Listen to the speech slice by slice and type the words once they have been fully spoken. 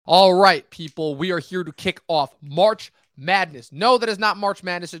All right, people, we are here to kick off March Madness. No, that is not March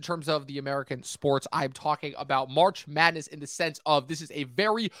Madness in terms of the American sports. I'm talking about March Madness in the sense of this is a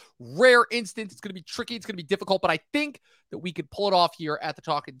very rare instance. It's going to be tricky. It's going to be difficult, but I think that we could pull it off here at the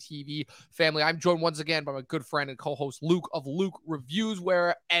Talking TV family. I'm joined once again by my good friend and co-host Luke of Luke Reviews,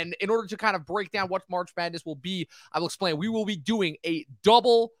 and in order to kind of break down what March Madness will be, I will explain. We will be doing a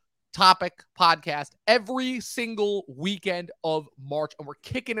double topic podcast every single weekend of March, and we're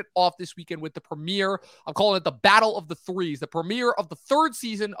kicking it off this weekend with the premiere. I'm calling it the Battle of the Threes, the premiere of the third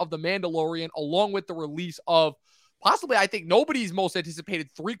season of The Mandalorian, along with the release of possibly, I think, nobody's most anticipated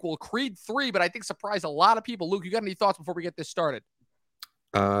threequel, Creed 3, but I think surprised a lot of people. Luke, you got any thoughts before we get this started?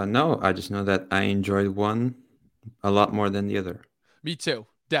 No, I just know that I enjoyed one a lot more than the other. Me too,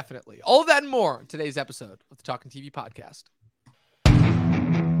 definitely. All of that and more in today's episode of the Talking TV podcast.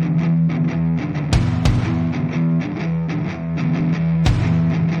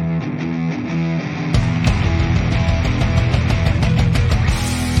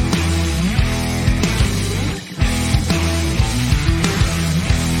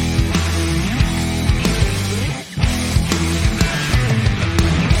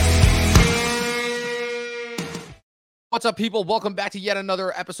 What's up, people? Welcome back to yet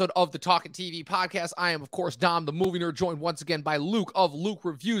another episode of the Talking TV podcast. I am, of course, Dom, the movie nerd, joined once again by Luke of Luke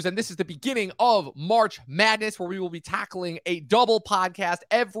Reviews. And this is the beginning of March Madness, where we will be tackling a double podcast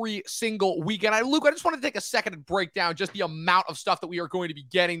every single weekend. Luke, I just want to take a second to break down just the amount of stuff that we are going to be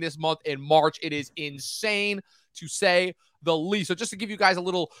getting this month in March. It is insane, to say the least. So just to give you guys a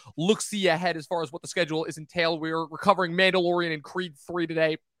little look-see ahead as far as what the schedule is entailed, we're covering Mandalorian and Creed 3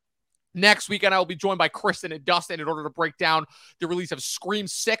 today. Next weekend, I will be joined by Kristen and Dustin in order to break down the release of Scream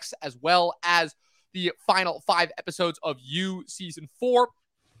 6, as well as the final 5 episodes of You Season 4.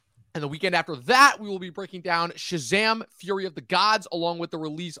 And the weekend after that, we will be breaking down Shazam! Fury of the Gods, along with the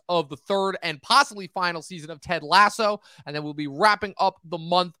release of the third and possibly final season of Ted Lasso. And then we'll be wrapping up the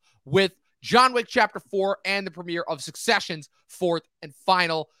month with John Wick Chapter 4 and the premiere of Succession's fourth and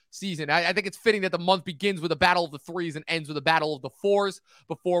final season. I think it's fitting that the month begins with a battle of the threes and ends with a battle of the fours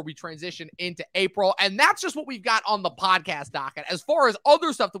before we transition into April. And that's just what we've got on the podcast docket. As far as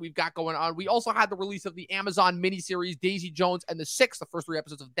other stuff that we've got going on, we also had the release of the Amazon miniseries Daisy Jones and the Six. The first 3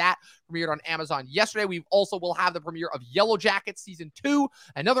 episodes of that premiered on Amazon yesterday. We also will have the premiere of Yellow Jackets Season 2,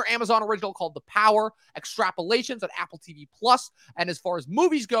 another Amazon original called The Power, Extrapolations on Apple TV Plus. And as far as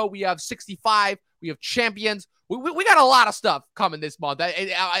movies go, we have 65, we have Champions. We got a lot of stuff coming this month.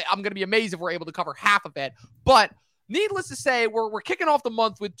 I'm going to be amazed if we're able to cover half of it. But needless to say, we're kicking off the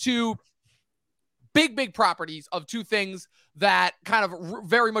month with 2 big properties of 2 things that kind of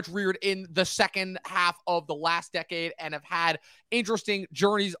very much reared in the second half of the last decade and have had interesting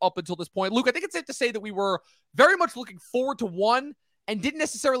journeys up until this point. Luke, I think it's safe to say that we were very much looking forward to one and didn't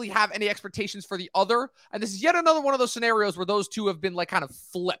necessarily have any expectations for the other. And this is yet another one of those scenarios where those 2 have been like kind of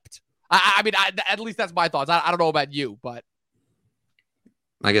flipped. I mean, at least that's my thoughts. I don't know about you, but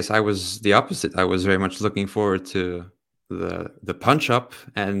I guess I was the opposite. I was very much looking forward to the punch up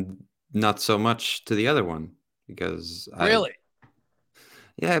and not so much to the other one because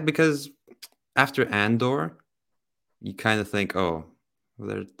because after Andor, you kind of think, oh,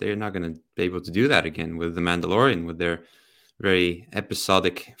 well, they're not going to be able to do that again with the Mandalorian with their very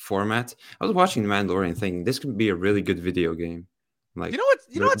episodic format. I was watching the Mandalorian thinking this could be a really good video game. Like,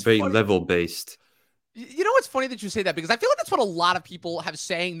 what's very funny? Level based. You know what's funny that you say that, because I feel like that's what a lot of people have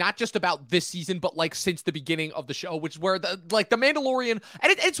saying, not just about this season, but like since the beginning of the show, which where the Mandalorian, and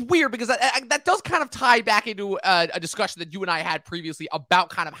it's weird because that does kind of tie back into a discussion that you and I had previously about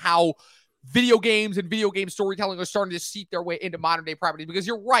kind of how video games and video game storytelling are starting to seep their way into modern day properties. Because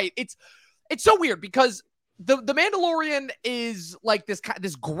you're right, it's so weird because The Mandalorian is like this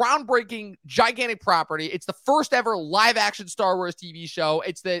groundbreaking, gigantic property. It's the first ever live action Star Wars TV show.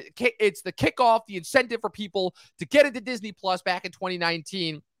 It's the kickoff, the incentive for people to get into Disney Plus back in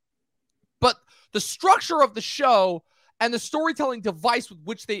 2019. But the structure of the show and the storytelling device with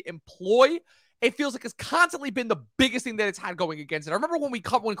which they employ, it feels like it's constantly been the biggest thing that it's had going against it. I remember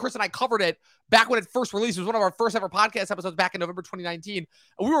when Chris and I covered it back when it first released. It was one of our first ever podcast episodes back in November 2019.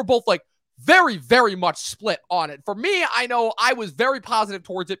 And we were both like, very, very much split on it. For me, I know I was very positive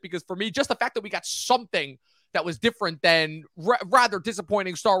towards it because for me, just the fact that we got something that was different than rather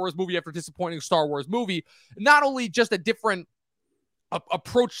disappointing Star Wars movie after disappointing Star Wars movie, not only just a different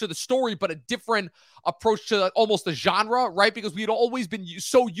approach to the story, but a different approach to almost the genre, right? Because we had always been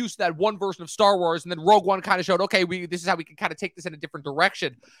so used to that one version of Star Wars, and then Rogue One kind of showed, okay, this is how we can kind of take this in a different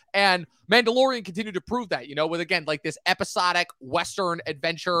direction. And Mandalorian continued to prove that, with, again, like this episodic Western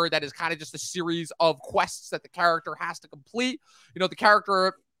adventure that is kind of just a series of quests that the character has to complete. The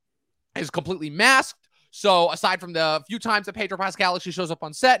character is completely masked. So aside from the few times that Pedro Pascal actually shows up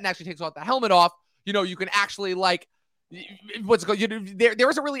on set and actually takes off the helmet off, you can actually like what's going. There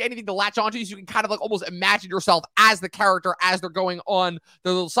isn't really anything to latch onto, so you can kind of like almost imagine yourself as the character as they're going on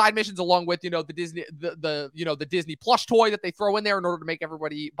the little side missions, along with the Disney the Disney plush toy that they throw in there in order to make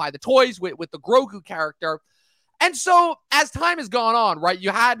everybody buy the toys with the Grogu character. And so as time has gone on, right,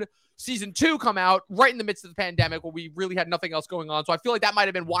 you had season 2 come out right in the midst of the pandemic where we really had nothing else going on. So I feel like that might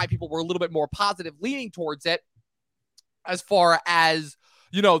have been why people were a little bit more positive leaning towards it, as far as,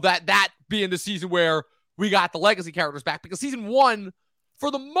 that being the season where we got the legacy characters back, because season 1,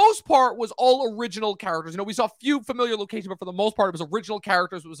 for the most part, was all original characters. We saw a few familiar locations, but for the most part, it was original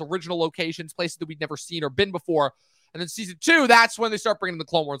characters. It was original locations, places that we'd never seen or been before. And then season 2, that's when they start bringing the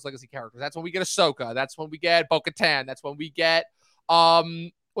Clone Wars legacy characters. That's when we get Ahsoka. That's when we get Bo-Katan. That's when we get,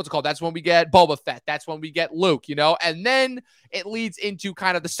 that's when we get Boba Fett. That's when we get Luke, And then it leads into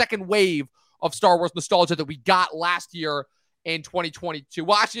kind of the second wave of Star Wars nostalgia that we got last year in 2022.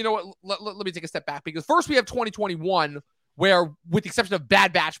 Well, actually, you know what? Let me take a step back, because first we have 2021, where, with the exception of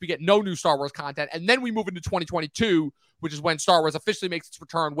Bad Batch, we get no new Star Wars content. And then we move into 2022, which is when Star Wars officially makes its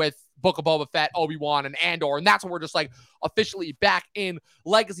return with Book of Boba Fett, Obi-Wan, and Andor. And that's when we're just like officially back in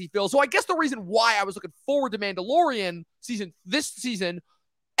legacy fill. So I guess the reason why I was looking forward to Mandalorian this season,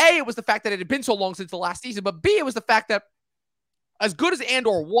 A, it was the fact that it had been so long since the last season, but B, it was the fact that as good as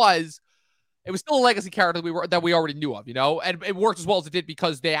Andor was, it was still a legacy character that we already knew of, and it worked as well as it did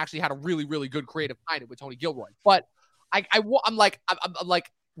because they actually had a really, really good creative behind it with Tony Gilroy. But I'm like,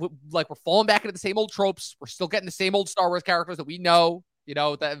 we're falling back into the same old tropes. We're still getting the same old Star Wars characters that we know,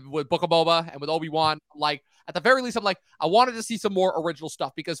 that with Book of Boba and with Obi-Wan. Like, at the very least, I'm like, I wanted to see some more original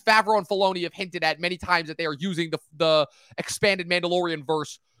stuff, because Favreau and Filoni have hinted at many times that they are using the expanded Mandalorian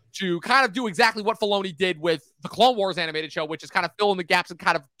verse to kind of do exactly what Filoni did with the Clone Wars animated show, which is kind of fill in the gaps and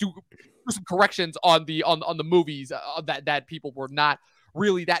kind of do some corrections on the movies that people were not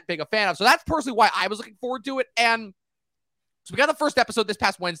really that big a fan of. So that's personally why I was looking forward to it. And so we got the first episode this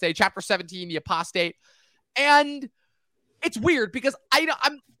past Wednesday, chapter 17, The Apostate. And it's weird because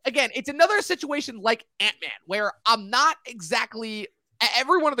it's another situation like Ant-Man, where I'm not exactly,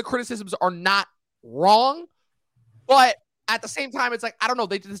 every one of the criticisms are not wrong, but at the same time, it's like, I don't know,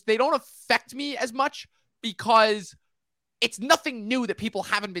 they don't affect me as much, because it's nothing new that people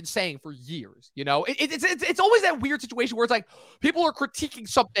haven't been saying for years. It's always that weird situation where it's like people are critiquing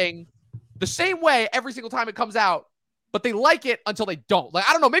something the same way every single time it comes out, but they like it until they don't. Like,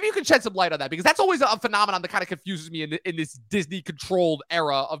 I don't know, maybe you can shed some light on that, because that's always a phenomenon that kind of confuses me in this Disney-controlled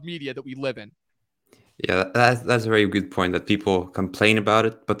era of media that we live in. Yeah, that's a very good point, that people complain about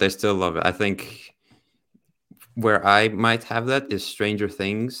it, but they still love it. I think where I might have that is Stranger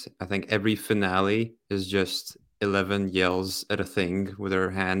Things. I think every finale is just 11 yells at a thing with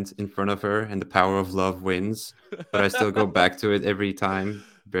her hand in front of her, and the power of love wins. But I still go back to it every time,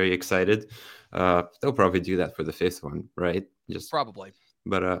 very excited. They'll probably do that for the 5th one, right? Just probably.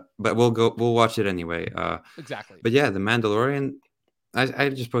 But we'll watch it anyway. Exactly. But yeah, The Mandalorian, I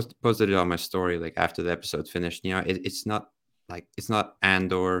just posted it on my story like after the episode finished. It's not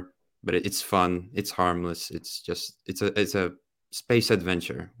Andor, but it's fun. It's harmless. It's a space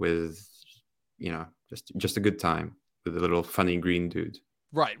adventure with, just a good time with a little funny green dude.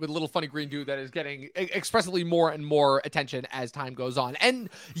 Right, with a little funny green dude that is getting expressively more and more attention as time goes on. And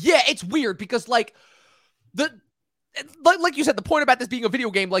yeah, it's weird because like you said, the point about this being a video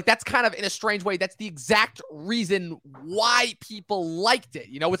game, like that's kind of in a strange way, that's the exact reason why people liked it.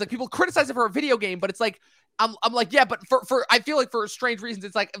 It's like people criticize it for a video game, but it's like, I'm like, yeah, but for I feel like for strange reasons,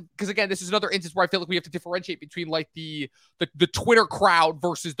 it's like, because again, this is another instance where I feel like we have to differentiate between like the Twitter crowd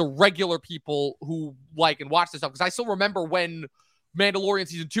versus the regular people who like and watch this stuff. Because I still remember when Mandalorian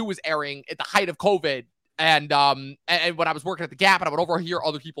season 2 was airing at the height of COVID, and when I was working at the Gap, and I would overhear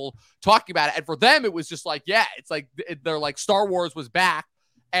other people talking about it, and for them it was just like, yeah, it's like they're like, Star Wars was back.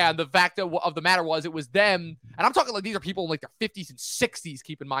 And the fact of the matter was, it was them. And I'm talking like these are people in like their 50s and 60s,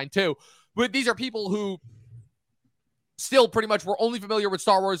 keep in mind too. But these are people who still pretty much were only familiar with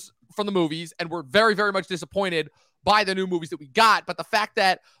Star Wars from the movies and were very, very much disappointed by the new movies that we got. But the fact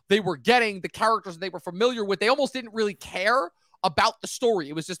that they were getting the characters that they were familiar with, they almost didn't really care about the story.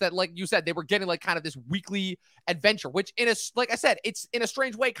 It was just that, like you said, they were getting like kind of this weekly adventure, which like I said, it's in a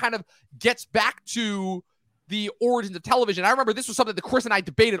strange way kind of gets back to the origins of television. I remember this was something that Chris and I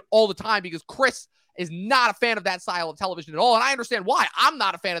debated all the time, because Chris is not a fan of that style of television at all. And I understand why. I'm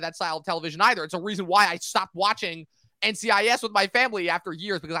not a fan of that style of television either. It's a reason why I stopped watching NCIS with my family after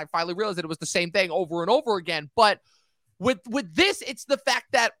years, because I finally realized that it was the same thing over and over again. But with this, it's the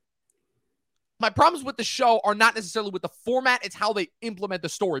fact that my problems with the show are not necessarily with the format, it's how they implement the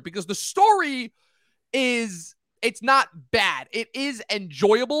story, because the story it's not bad. It is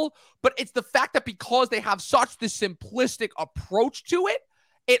enjoyable, but it's the fact that because they have such this simplistic approach to it,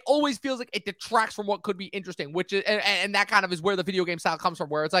 it always feels like it detracts from what could be interesting, which is, and that kind of is where the video game style comes from,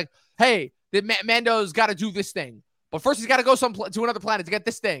 where it's like, hey, Mando's got to do this thing, but first he's got to go to another planet to get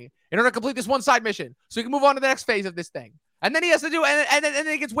this thing in order to complete this one side mission, so he can move on to the next phase of this thing. And then he has to do, and then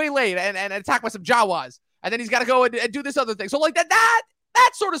it gets way late and attacked by some Jawas. And then he's got to go and do this other thing. So like that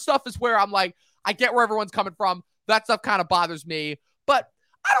sort of stuff is where I'm like, I get where everyone's coming from. That stuff kind of bothers me. But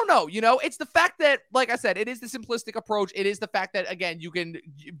I don't know, it's the fact that, like I said, it is the simplistic approach. It is the fact that, again,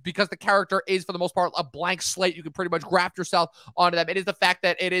 because the character is, for the most part, a blank slate, you can pretty much graft yourself onto them. It is the fact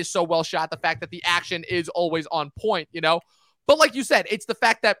that it is so well shot, the fact that the action is always on point, But like you said, it's the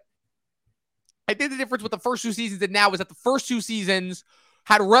fact that I think the difference with the first two seasons and now is that the first two seasons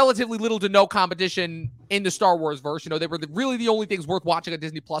had relatively little to no competition in the Star Wars verse. They were really the only things worth watching on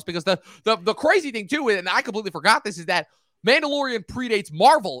Disney Plus, because the crazy thing too, and I completely forgot this, is that Mandalorian predates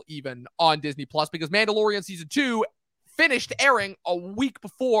Marvel even on Disney Plus, because Mandalorian season 2 finished airing a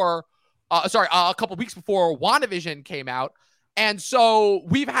couple weeks before WandaVision came out. And so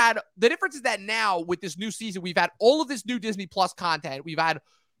we've had, the difference is that now with this new season, we've had all of this new Disney Plus content. We've had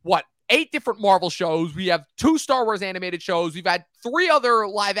 8 different Marvel shows. We have 2 Star Wars animated shows. We've had 3 other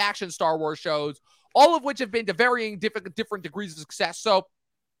live action Star Wars shows, all of which have been to varying different degrees of success. So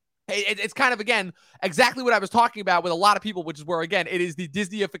it's kind of, again, exactly what I was talking about with a lot of people, which is where, again, it is the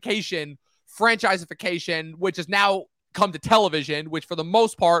Disneyification, franchiseification, which has now come to television, which for the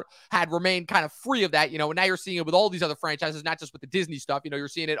most part had remained kind of free of that, and now you're seeing it with all these other franchises, not just with the Disney stuff. You're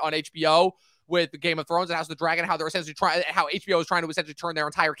seeing it on HBO with the Game of Thrones and House of the Dragon, how they're essentially how HBO is trying to essentially turn their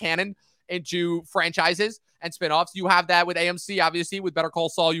entire canon into franchises and spinoffs. You have that with AMC, obviously, with Better Call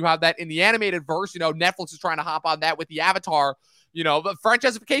Saul. You have that in the animated verse. Netflix is trying to hop on that with the Avatar. But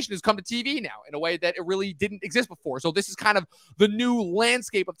franchiseification has come to TV now in a way that it really didn't exist before. So this is kind of the new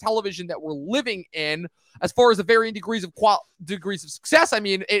landscape of television that we're living in. As far as the varying degrees of success, I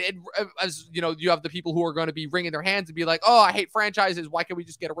mean, as you have the people who are going to be wringing their hands and be like, oh, I hate franchises. Why can't we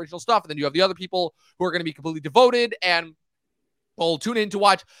just get original stuff? And then you have the other people who are going to be completely devoted and will tune in to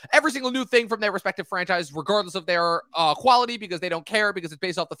watch every single new thing from their respective franchise, regardless of their quality, because they don't care, because it's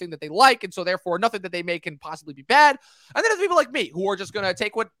based off the thing that they like. And so therefore nothing that they make can possibly be bad. And then there's people like me who are just going to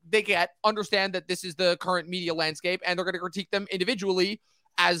take what they get, understand that this is the current media landscape, and they're going to critique them individually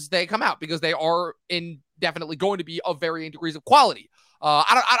as they come out, because they are definitely going to be of varying degrees of quality.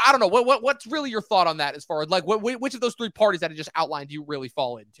 I don't know. What's really your thought on that, as far as like which of those 3 parties that I just outlined do you really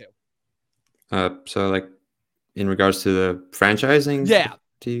fall into? So like, in regards to the franchising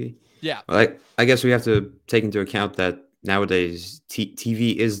TV? Yeah. Well, I guess we have to take into account that nowadays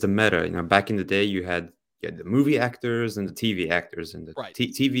TV is the meta. Back in the day, you had the movie actors and the TV actors, and the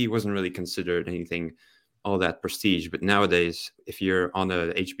TV wasn't really considered anything all that prestige. But nowadays, if you're on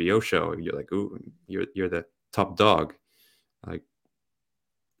a HBO show, you're like, ooh, you're the top dog. Like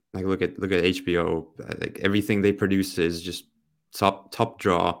look at HBO. Like everything they produce is just top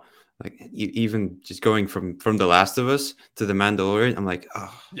draw. Like even just going from The Last of Us to The Mandalorian, I'm like,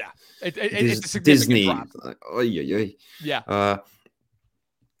 oh yeah, it's a significant Disney. Drop. Like, oh yeah.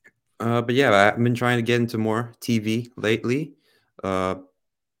 But yeah, I've been trying to get into more TV lately. I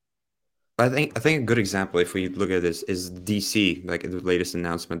think a good example, if we look at this, is DC. Like the latest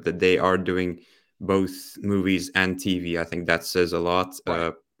announcement that they are doing both movies and TV. I think that says a lot.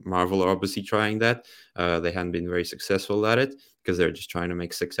 Right. Marvel are obviously trying that. They haven't been very successful at it, because they're just trying to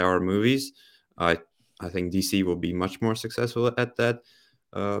make 6-hour movies. I think DC will be much more successful at that.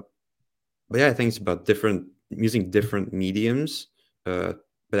 But yeah, I think it's about using different mediums, but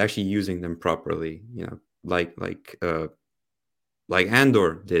actually using them properly. Like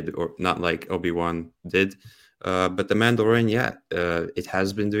Andor did, or not like Obi-Wan did. But the Mandalorian, it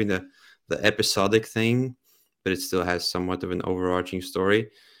has been doing the episodic thing, but it still has somewhat of an overarching story.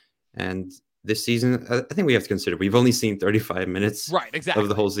 And this season, I think we have to consider we've only seen 35 minutes of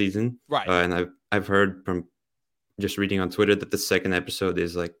the whole season. Right. And I've heard from just reading on Twitter that the second episode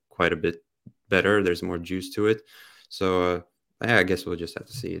is like quite a bit better. There's more juice to it. So I guess we'll just have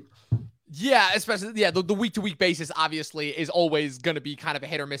to see it. Yeah, especially, the week-to-week basis, obviously, is always going to be kind of a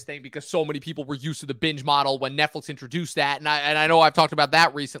hit-or-miss thing, because so many people were used to the binge model when Netflix introduced that, and I know I've talked about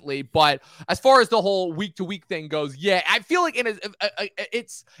that recently, but as far as the whole week-to-week thing goes, yeah, I feel like it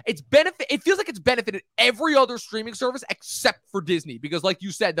feels like it's benefited every other streaming service except for Disney, because like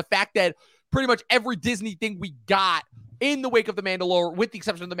you said, the fact that pretty much every Disney thing we got in the wake of the Mandalorian, with the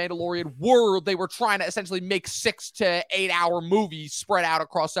exception of the Mandalorian, they were trying to essentially make 6 to 8 hour movies spread out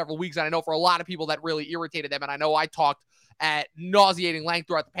across several weeks. And I know for a lot of people that really irritated them. And I know I talked at nauseating length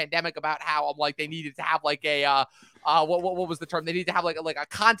throughout the pandemic about how I'm like, they needed to have like a, what was the term? They needed to have like a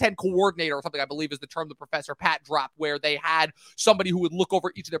content coordinator or something, I believe is the term that Professor Pat dropped, where they had somebody who would look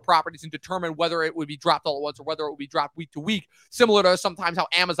over each of their properties and determine whether it would be dropped all at once or whether it would be dropped week to week, similar to sometimes how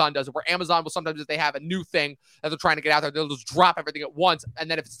Amazon does it, where Amazon will sometimes, if they have a new thing that they're trying to get out there, they'll just drop everything at once. And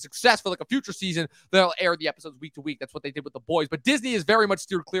then if it's a success for like a future season, they'll air the episodes week to week. That's what they did with The Boys. But Disney is very much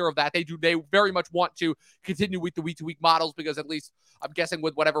steered clear of that. They very much want to continue with the week to week models, because at least I'm guessing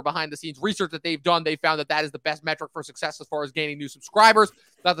with whatever behind the scenes research that they've done, they found that that is the best metric for success as far as gaining new subscribers.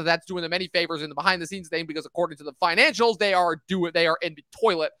 Not that that's doing them any favors in the behind the scenes thing, because according to the financials, they are in the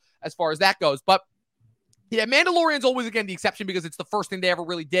toilet as far as that goes. But yeah, Mandalorian's always, again, the exception, because it's the first thing they ever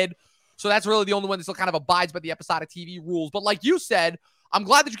really did. So that's really the only one that still kind of abides by the episodic TV rules. But like you said, I'm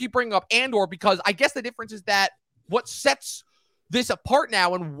glad that you keep bringing up Andor, because I guess the difference is that what sets this apart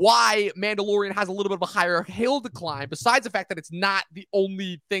now and why Mandalorian has a little bit of a higher hill to climb, besides the fact that it's not the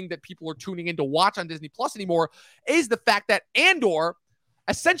only thing that people are tuning in to watch on Disney Plus anymore, is the fact that Andor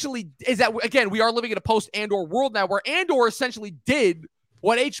essentially is that, again, we are living in a post-Andor world now, where Andor essentially did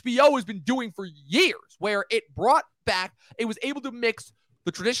what HBO has been doing for years, where it was able to mix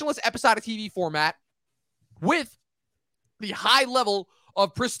the traditionalist episodic TV format with the high level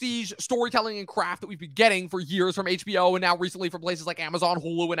of prestige storytelling and craft that we've been getting for years from HBO and now recently from places like Amazon,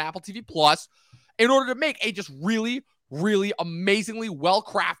 Hulu, and Apple TV Plus, in order to make a just really, really amazingly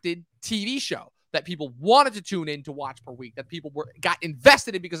well-crafted TV show that people wanted to tune in to watch per week, that people got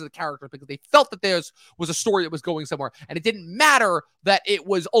invested in because of the characters, because they felt that there was a story that was going somewhere. And it didn't matter that it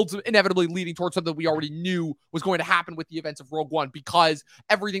was inevitably leading towards something we already knew was going to happen with the events of Rogue One, because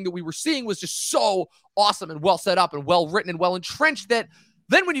everything that we were seeing was just so awesome and well set up and well written and well entrenched that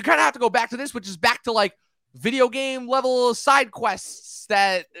then when you kind of have to go back to this, which is back to like video game level side quests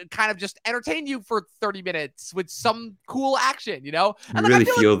that kind of just entertain you for 30 minutes with some cool action, you know? And you really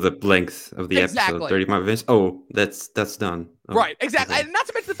feel the length of the episode, 35 minutes. Oh, that's done. Oh, right, exactly. Okay. And not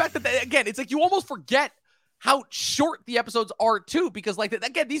to mention the fact that, again, it's like you almost forget how short the episodes are too, because like,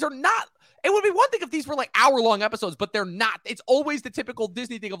 again, these are not, it would be one thing if these were like hour-long episodes, but they're not. It's always the typical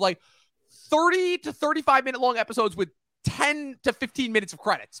Disney thing of like 30 to 35-minute long episodes with 10 to 15 minutes of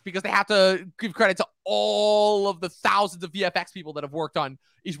credits, because they have to give credit to all of the thousands of VFX people that have worked on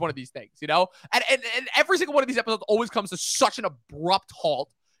each one of these things, you know? And every single one of these episodes always comes to such an abrupt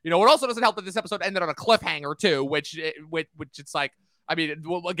halt. You know, it also doesn't help that this episode ended on a cliffhanger too, which it's like, I mean,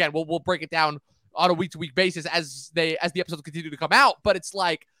 we'll break it down on a week-to-week basis as the episodes continue to come out, but it's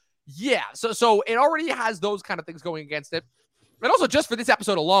like, yeah, so it already has those kind of things going against it. And also just for this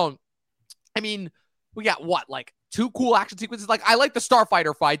episode alone, I mean, we got what, like 2 cool action sequences. Like, I like the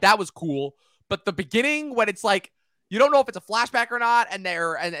Starfighter fight. That was cool. But the beginning, when it's like, you don't know if it's a flashback or not, and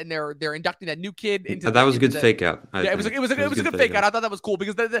they're inducting that new kid into that was a good fake out. It was a good fake out. I thought that was cool,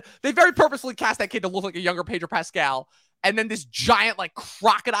 because they very purposefully cast that kid to look like a younger Pedro Pascal. And then this giant like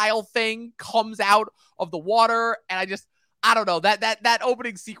crocodile thing comes out of the water, and I don't know, that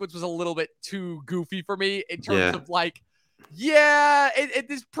opening sequence was a little bit too goofy for me in terms of like, yeah, it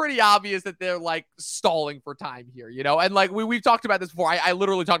is pretty obvious that they're like stalling for time here, you know? And like we've talked about this before. I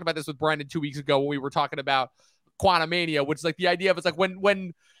literally talked about this with Brandon 2 weeks ago when we were talking about Quantumania, which is like the idea of, it's like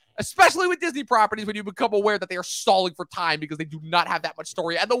when especially with Disney properties, when you become aware that they are stalling for time because they do not have that much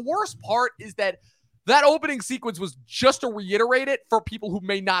story. And the worst part is that opening sequence was just to reiterate it for people who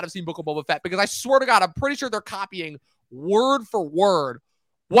may not have seen Book of Boba Fett, because I swear to God, I'm pretty sure they're copying word for word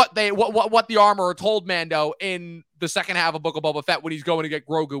what the Armorer told Mando in the second half of Book of Boba Fett when he's going to get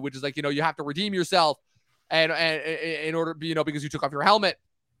Grogu, which is like, you know, you have to redeem yourself and in order, you know, because you took off your helmet.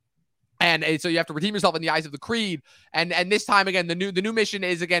 And so you have to redeem yourself in the eyes of the Creed. And this time, again, the new mission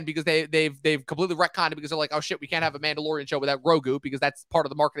is, again, because they've completely retconned it, because they're like, oh shit, we can't have a Mandalorian show without Grogu, because that's part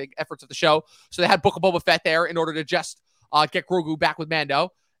of the marketing efforts of the show. So they had Book of Boba Fett there in order to just get Grogu back with Mando.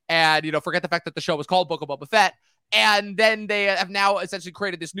 And, you know, forget the fact that the show was called Book of Boba Fett. And then they have now essentially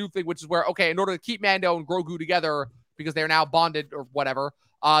created this new thing, which is where, okay, in order to keep Mando and Grogu together, because they're now bonded or whatever,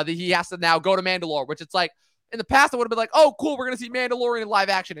 he has to now go to Mandalore, which it's like, in the past, I would have been like, oh, cool, we're going to see Mandalorian in live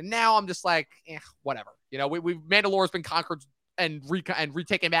action. And now I'm just like, whatever. You know, Mandalore has been conquered and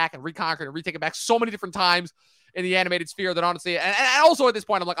retaken back and reconquered and retaken back so many different times in the animated sphere that honestly, and also at this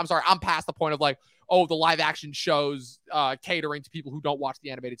point, I'm like, I'm sorry, I'm past the point of like, oh, the live action shows catering to people who don't watch the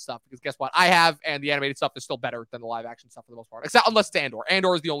animated stuff, because guess what? I have, and the animated stuff is still better than the live action stuff for the most part, except unless it's Andor.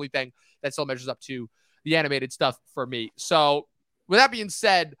 Andor is the only thing that still measures up to the animated stuff for me. So with that being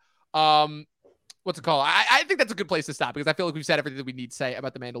said, what's it called? I think that's a good place to stop because I feel like we've said everything that we need to say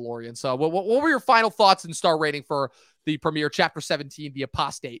about The Mandalorian. So what were your final thoughts and star rating for the premiere, Chapter 17, The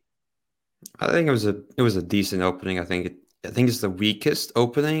Apostate? I think it was a decent opening. I think it's the weakest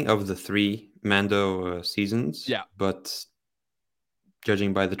opening of the three Mando seasons. Yeah. But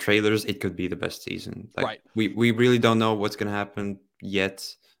judging by the trailers, it could be the best season. Like, Right. we really don't know what's gonna happen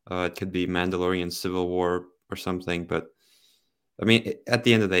yet. It could be Mandalorian Civil War or something. But I mean, at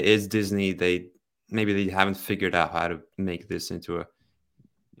the end of the day, it's Disney. Maybe they haven't figured out how to make this into a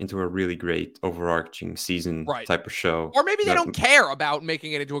really great overarching season Right. type of show. Or maybe they don't care about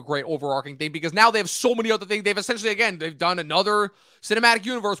making it into a great overarching thing because now they have so many other things. They've done another cinematic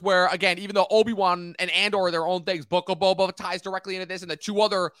universe where, again, even though Obi-Wan and Andor are their own things, Book of Boba ties directly into this, and the two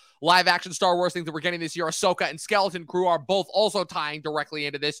other live-action Star Wars things that we're getting this year, Ahsoka and Skeleton Crew, are both also tying directly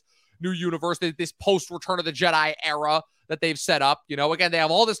into this new universe, this post-Return of the Jedi era that they've set up. Again, they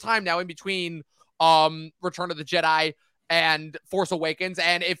have all this time now in between Return of the Jedi and Force Awakens,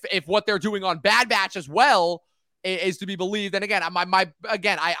 and if what they're doing on Bad Batch as well is to be believed, then again,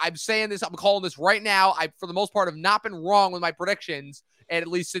 I'm saying this, I'm calling this right now. I, for the most part, have not been wrong with my predictions, and at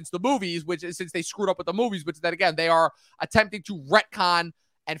least since the movies, since they screwed up with the movies, which then again they are attempting to retcon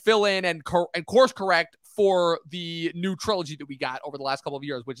and fill in and course correct for the new trilogy that we got over the last couple of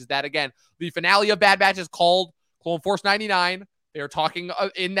years, which is that again the finale of Bad Batch is called Clone Force 99. They are talking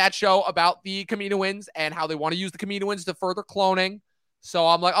in that show about the Kaminoans and how they want to use the Kaminoans to further cloning. So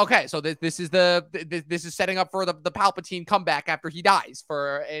I'm like, okay, so this is setting up for the Palpatine comeback after he dies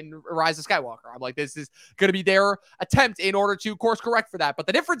in Rise of Skywalker. I'm like, this is going to be their attempt in order to course correct for that. But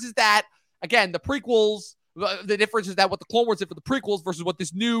the difference is that, again, the prequels, the difference is that what the Clone Wars did for the prequels versus what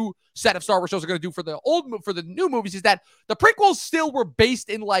this new set of Star Wars shows are going to do for the new movies is that the prequels still were based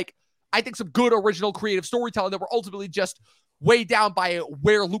in, like, I think some good original creative storytelling that were ultimately just way down by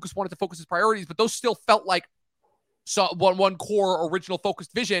where Lucas wanted to focus his priorities, but those still felt like one core original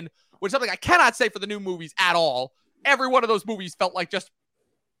focused vision, which is something I cannot say for the new movies at all. Every one of those movies felt like just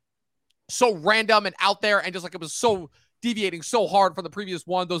so random and out there, and just like it was so deviating so hard from the previous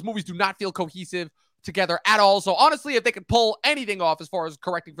one. Those movies do not feel cohesive together at all. So honestly, if they could pull anything off as far as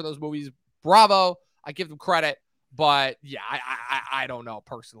correcting for those movies, bravo. I give them credit. But yeah, I don't know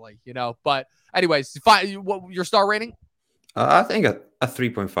personally, But anyways, what your star rating? I think a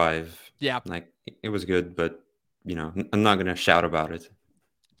 3.5. Yeah. Like, it was good, but, I'm not going to shout about it.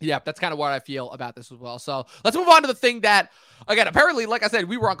 Yeah, that's kind of what I feel about this as well. So let's move on to the thing that, again, apparently, like I said,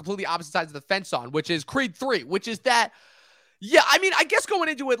 we were on completely opposite sides of the fence on, which is Creed 3, which is that, yeah, I mean, I guess going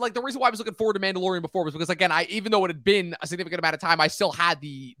into it, like the reason why I was looking forward to Mandalorian before was because, again, even though it had been a significant amount of time, I still had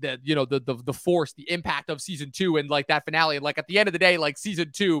the force, the impact of season 2 and like that finale. And like at the end of the day, like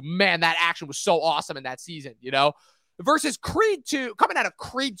season 2, man, that action was so awesome in that season, versus Creed 2, coming out of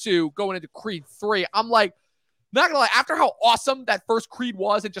Creed 2, going into Creed 3, I'm like, not gonna lie, after how awesome that first Creed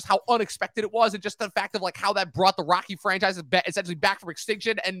was and just how unexpected it was and just the fact of like how that brought the Rocky franchise essentially back from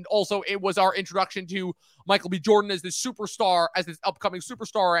extinction, and also it was our introduction to Michael B. Jordan as this superstar, as this upcoming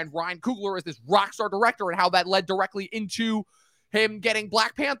superstar, and Ryan Coogler as this rock star director, and how that led directly into him getting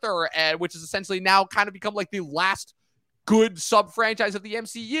Black Panther, and which is essentially now kind of become like the last good sub-franchise of the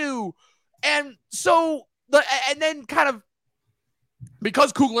MCU. And so, and then kind of,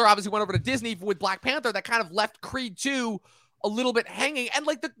 because Coogler obviously went over to Disney with Black Panther, that kind of left Creed 2 a little bit hanging. And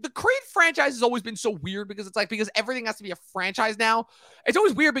like the Creed franchise has always been so weird because it's like, because everything has to be a franchise now. It's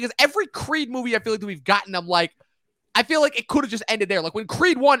always weird because every Creed movie I feel like that we've gotten, I'm like, I feel like it could have just ended there. Like when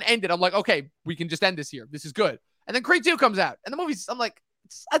Creed 1 ended, I'm like, okay, we can just end this here. This is good. And then Creed 2 comes out and the movie's, I'm like,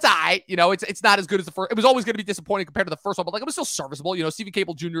 that's all right. It's not as good as the first. It was always going to be disappointing compared to the first one, but like it was still serviceable. Stephen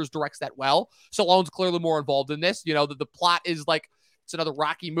Cable Jr. directs that well. Stallone's clearly more involved in this. The plot is like, it's another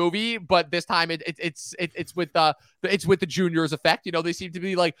Rocky movie, but this time it's with the juniors effect. They seem to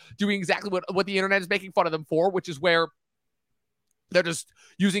be like doing exactly what the internet is making fun of them for, which is where they're just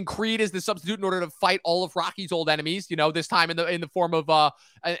using Creed as the substitute in order to fight all of Rocky's old enemies. This time in the form of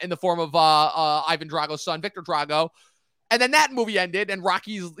Ivan Drago's son, Victor Drago. And then that movie ended, and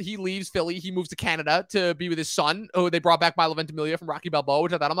he leaves Philly. He moves to Canada to be with his son. Oh, they brought back Milo Ventimiglia from Rocky Balboa,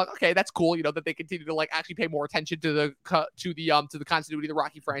 which I thought, I'm like, okay, that's cool. That they continue to like actually pay more attention to the continuity of the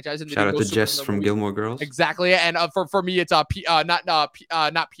Rocky franchise. And shout out to Jess from Gilmore Girls. Exactly, and for me, it's not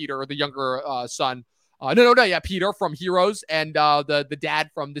Peter, the younger son. Peter from Heroes, and the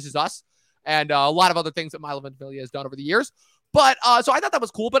dad from This Is Us, and a lot of other things that Milo Ventimiglia has done over the years. But so I thought that was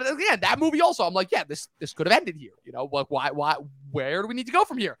cool. But again, that movie also, I'm like, yeah, this could have ended here. Like why? Where do we need to go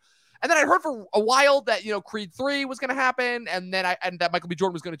from here? And then I heard for a while that Creed 3 was going to happen, and that Michael B.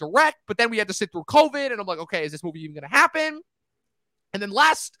 Jordan was going to direct. But then we had to sit through COVID, and I'm like, okay, is this movie even going to happen? And then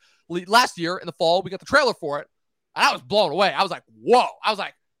last year in the fall, we got the trailer for it, and I was blown away. I was like, whoa. I was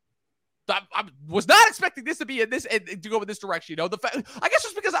like, I was not expecting this to be in this and to go in this direction. You know, I guess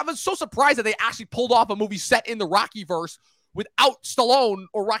just because I was so surprised that they actually pulled off a movie set in the Rocky verse without Stallone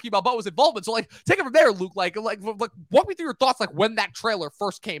or Rocky Balboa's involvement. So, like, take it from there, Luke. Like, walk me through your thoughts, like when that trailer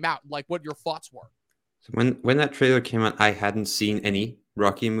first came out, like what your thoughts were. So when that trailer came out, I hadn't seen any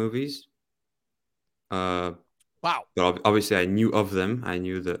Rocky movies. Wow. But obviously, I knew of them. I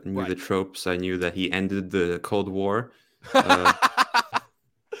knew the Right. tropes. I knew that he ended the Cold War.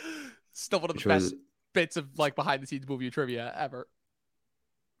 Still one of the best bits of like behind the scenes movie trivia ever.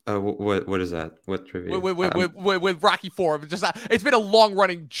 What is that? What trivia? With Rocky 4, it's been a long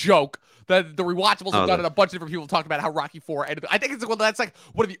running joke that the rewatchables have done, and a bunch of different people talked about how Rocky 4 ended. I think that's like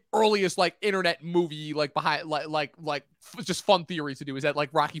one of the earliest like internet movie like behind like just fun theories to do is that like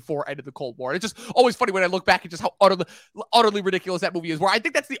Rocky 4 ended the Cold War. It's just always funny when I look back at just how utterly ridiculous that movie is. Where I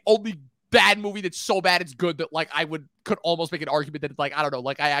think that's the only bad movie that's so bad it's good that like I could almost make an argument that like I don't know,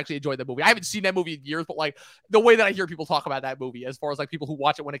 like I actually enjoyed that movie. I haven't seen that movie in years, but like the way that I hear people talk about that movie, as far as like people who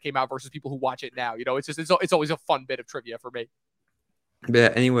watch it when it came out versus people who watch it now, you know, it's always a fun bit of trivia for me.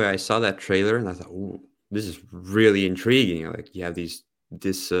 But anyway, I saw that trailer and I thought, "Ooh, this is really intriguing." Like you have these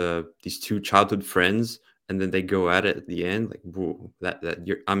two childhood friends, and then they go at it at the end. Like, whoa,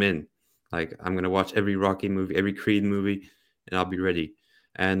 I'm in. Like I'm gonna watch every Rocky movie, every Creed movie, and I'll be ready.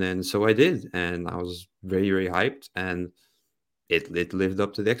 And then so I did, and I was very, very hyped, and it lived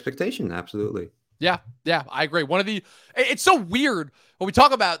up to the expectation. Absolutely. Yeah, I agree. It's so weird when we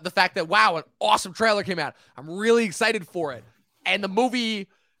talk about the fact that, wow, an awesome trailer came out. I'm really excited for it. And the movie,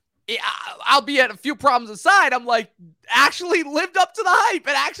 albeit a few problems aside, I'm like, actually lived up to the hype.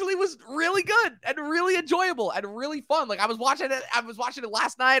 It actually was really good and really enjoyable and really fun. Like I was watching it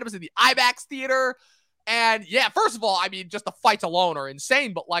last night. I was in the IMAX theater. And yeah, first of all, I mean, just the fights alone are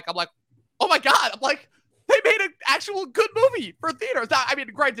insane. But like, I'm like, oh my God. I'm like, they made an actual good movie for theaters. I mean,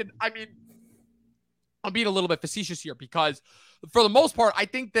 granted, I'm being a little bit facetious here because for the most part, I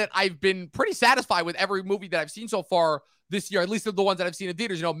think that I've been pretty satisfied with every movie that I've seen so far this year, at least the ones that I've seen in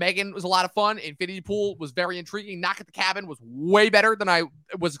theaters. You know, Megan was a lot of fun. Infinity Pool was very intriguing. Knock at the Cabin was way better than I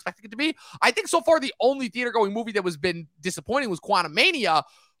was expecting it to be. I think so far the only theater-going movie that was been disappointing was Quantumania,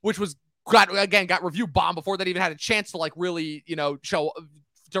 which got review bomb before that even had a chance to like really, you know,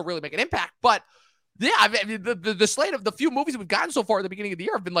 to really make an impact. But yeah, I mean, the slate of the few movies that we've gotten so far at the beginning of the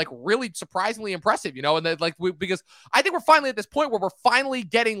year have been like really surprisingly impressive, you know, and then like because I think we're finally at this point where we're finally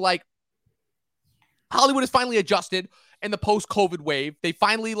getting like Hollywood is finally adjusted in the post-COVID wave. They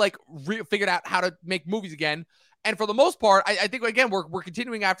finally like figured out how to make movies again. And for the most part, I think again we're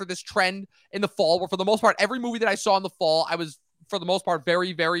continuing after this trend in the fall, where for the most part every movie that I saw in the fall I was for the most part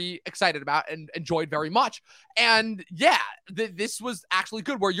very, very excited about and enjoyed very much. And yeah, this was actually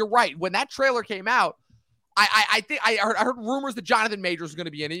good, where you're right. When that trailer came out, I think I heard rumors that Jonathan Majors was going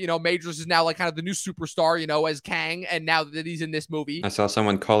to be in it. You know, Majors is now like kind of the new superstar, you know, as Kang. And now that he's in this movie, I saw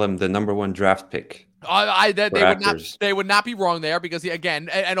someone call him the #1 draft pick. They would not be wrong there, because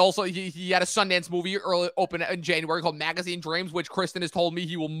and also he had a Sundance movie open in January called Magazine Dreams, which Kristen has told me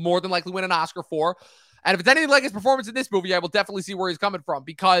he will more than likely win an Oscar for. And if it's anything like his performance in this movie, I will definitely see where he's coming from,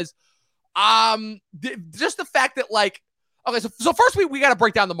 because just the fact that like, okay, so first we got to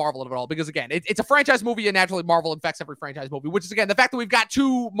break down the Marvel of it all, because again, it's a franchise movie, and naturally Marvel infects every franchise movie, which is again the fact that we've got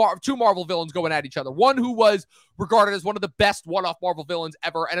two Marvel villains going at each other. One who was regarded as one of the best one-off Marvel villains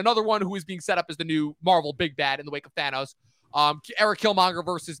ever, and another one who is being set up as the new Marvel big bad in the wake of Thanos. Eric Killmonger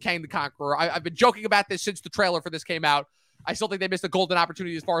versus Kang the Conqueror. I've been joking about this since the trailer for this came out. I still think they missed a golden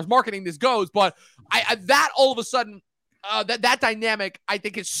opportunity as far as marketing this goes, but that all of a sudden, that dynamic, I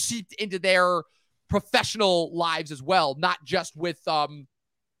think, is seeped into their professional lives as well, not just within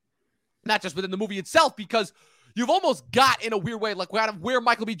the movie itself, because you've almost got, in a weird way, like where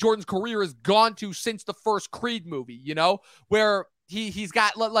Michael B. Jordan's career has gone to since the first Creed movie, you know, where he's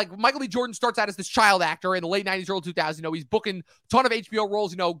got, like, Michael B. Jordan starts out as this child actor in the late 90s, early 2000s. You know, he's booking a ton of HBO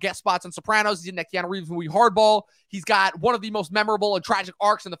roles, you know, guest spots on Sopranos. He's in that Keanu Reeves movie Hardball. He's got one of the most memorable and tragic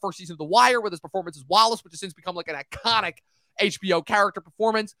arcs in the first season of The Wire, with his performance as Wallace, which has since become like an iconic HBO character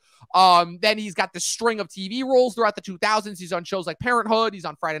performance. Then he's got this string of TV roles throughout the 2000s. He's on shows like Parenthood. He's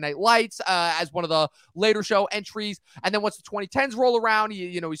on Friday Night Lights as one of the later show entries. And then once the 2010s roll around,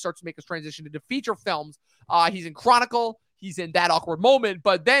 he starts to make his transition into feature films. He's in Chronicle. He's in That Awkward Moment.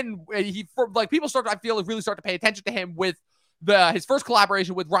 But then people start to pay attention to him with his first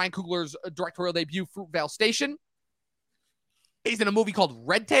collaboration with Ryan Coogler's directorial debut, Fruitvale Station. He's in a movie called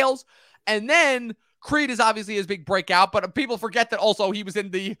Red Tails. And then Creed is obviously his big breakout, but people forget that also he was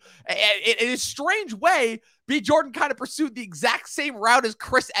in in a strange way, B. Jordan kind of pursued the exact same route as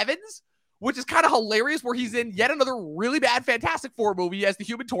Chris Evans, which is kind of hilarious, where he's in yet another really bad Fantastic Four movie as the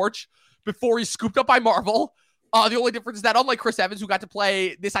Human Torch before he's scooped up by Marvel. The only difference is that unlike Chris Evans, who got to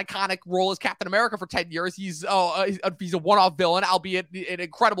play this iconic role as Captain America for 10 years, he's a one-off villain, albeit an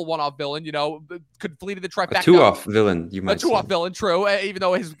incredible one-off villain, completed the trifecta. A two-off villain, you might say. A two-off villain, true, even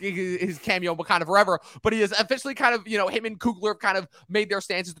though his cameo Wakanda Forever. But he is officially kind of, him and Coogler have kind of made their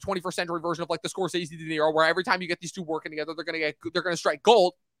stance as the 21st century version of like the Scorsese De Niro, where every time you get these two working together, they're going to strike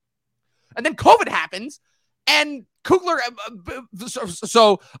gold. And then COVID happens, and Coogler,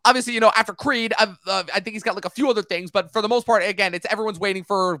 so obviously, after Creed, I think he's got like a few other things, but for the most part, again, it's everyone's waiting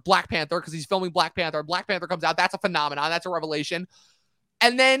for Black Panther because he's filming Black Panther. Black Panther comes out. That's a phenomenon. That's a revelation.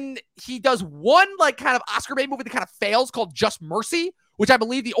 And then he does one like kind of Oscar bait movie that kind of fails called Just Mercy, which I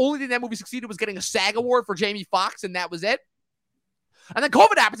believe the only thing that movie succeeded was getting a SAG award for Jamie Foxx, and that was it. And then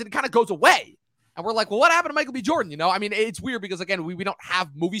COVID happens and it kind of goes away. And we're like, well, what happened to Michael B. Jordan? I mean, it's weird because, again, we don't have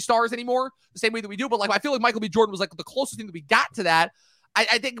movie stars anymore the same way that we do. But, like, I feel like Michael B. Jordan was, like, the closest thing that we got to that.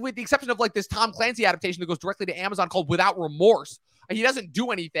 I think with the exception of, like, this Tom Clancy adaptation that goes directly to Amazon called Without Remorse. He doesn't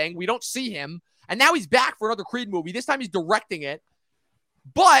do anything. We don't see him. And now he's back for another Creed movie. This time he's directing it.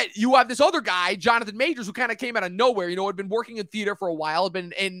 But you have this other guy, Jonathan Majors, who kind of came out of nowhere, had been working in theater for a while, had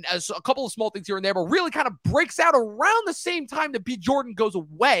been in a couple of small things here and there, but really kind of breaks out around the same time that B. Jordan goes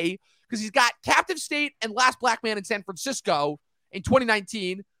away, because he's got Captive State and Last Black Man in San Francisco in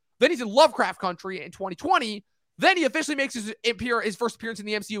 2019. Then he's in Lovecraft Country in 2020. Then he officially makes his first appearance in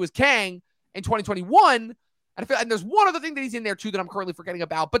the MCU as Kang in 2021. And there's one other thing that he's in there, too, that I'm currently forgetting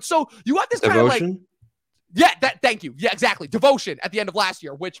about. But so you have this kind of like... Yeah, thank you. Yeah, exactly. Devotion at the end of last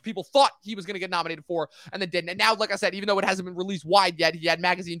year, which people thought he was going to get nominated for and then didn't. And now, like I said, even though it hasn't been released wide yet, he had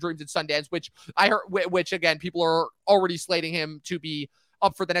Magazine Dreams at Sundance, which I heard, which again, people are already slating him to be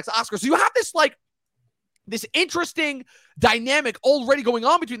up for the next Oscar. So you have this interesting dynamic already going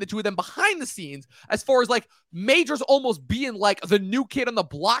on between the two of them behind the scenes, as far as like Majors almost being like the new kid on the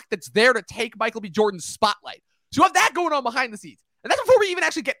block that's there to take Michael B. Jordan's spotlight. So you have that going on behind the scenes. And that's before we even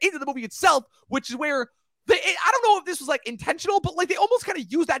actually get into the movie itself, which is where I don't know if this was like intentional, but like they almost kind of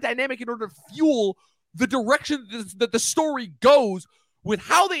use that dynamic in order to fuel the direction that the story goes with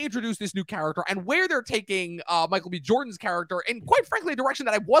how they introduce this new character and where they're taking Michael B. Jordan's character, and quite frankly, a direction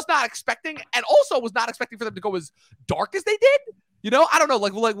that I was not expecting, and also was not expecting for them to go as dark as they did. I don't know.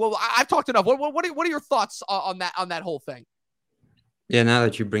 Well, I've talked enough. What are your thoughts on that whole thing? Yeah, now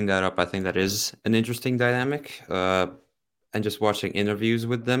that you bring that up, I think that is an interesting dynamic. And just watching interviews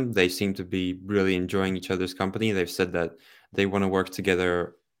with them, they seem to be really enjoying each other's company. They've said that they want to work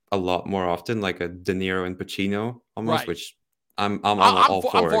together a lot more often, like a De Niro and Pacino almost, right. Which I'm all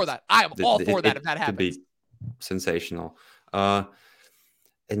for. I'm for that. I am all for that if that happens. To be sensational. And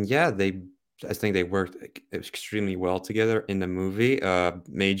yeah, I think they worked extremely well together in the movie.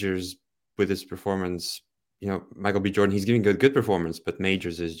 Majors, with his performance, Michael B. Jordan, he's giving good performance, but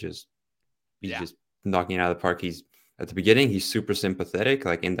Majors is just knocking it out of the park. At the beginning, he's super sympathetic,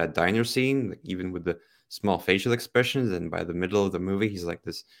 like in that diner scene, like even with the small facial expressions. And by the middle of the movie, he's like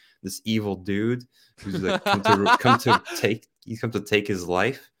this evil dude who's like come to take his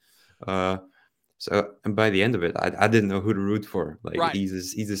life. So, and by the end of it, I didn't know who to root for. Like right.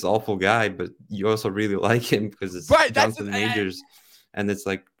 he's this awful guy, but you also really like him because it's right, Jonathan Majors. And it's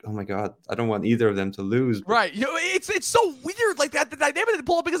like, oh my God, I don't want either of them to lose. But... Right. It's so weird, like that, the dynamic they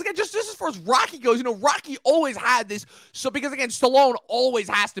pull up, because again, just as far as Rocky goes, Rocky always had this. So because again, Stallone always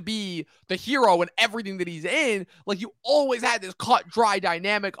has to be the hero in everything that he's in. Like you always had this cut dry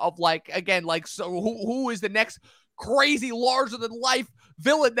dynamic of like, again, like, so who is the next crazy larger than life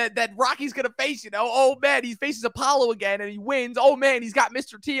villain that Rocky's gonna face? Oh man, he faces Apollo again and he wins. Oh man, he's got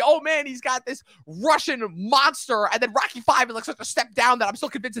Mr. T. Oh man, he's got this Russian monster. And then Rocky 5 is like such a step down that I'm still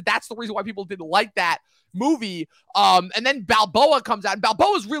convinced that that's the reason why people didn't like that movie. And then Balboa comes out, and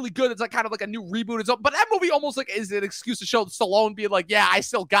Balboa's really good. It's like kind of like a new reboot. But that movie almost like is an excuse to show Stallone being like, yeah, I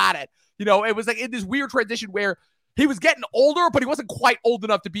still got it. It was like in this weird transition where he was getting older, but he wasn't quite old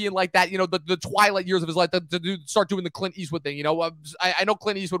enough to be in like that, the twilight years of his life to start doing the Clint Eastwood thing. I know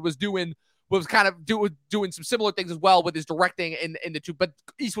Clint Eastwood was kind of doing some similar things as well with his directing in the two, but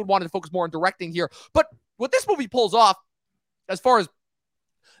Eastwood wanted to focus more on directing here. But what this movie pulls off, as far as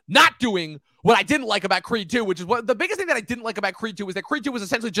not doing what I didn't like about Creed 2, which is what the biggest thing that I didn't like about Creed 2 is that Creed 2 was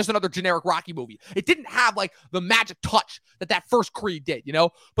essentially just another generic Rocky movie. It didn't have like the magic touch that first Creed did,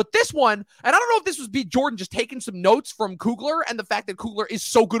 But this one, and I don't know if this was B. Jordan just taking some notes from Coogler and the fact that Coogler is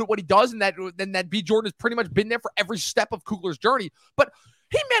so good at what he does, and that B. Jordan has pretty much been there for every step of Coogler's journey. But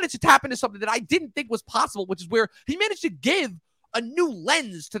he managed to tap into something that I didn't think was possible, which is where he managed to give a new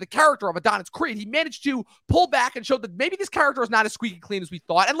lens to the character of Adonis Creed. He managed to pull back and show that maybe this character is not as squeaky clean as we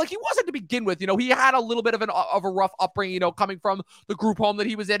thought. And like, he wasn't to begin with, he had a little bit of a rough upbringing, coming from the group home that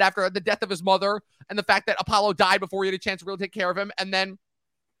he was in after the death of his mother and the fact that Apollo died before he had a chance to really take care of him. And then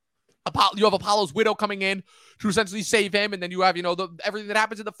you have Apollo's widow coming in to essentially save him, and then you have everything that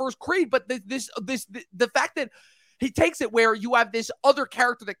happens in the first Creed. But the fact that he takes it where you have this other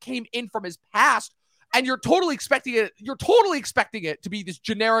character that came in from his past, and you're totally expecting it. You're totally expecting it to be this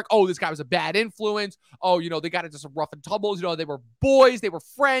generic. Oh, this guy was a bad influence. Oh, they got into some rough and tumbles. They were boys, they were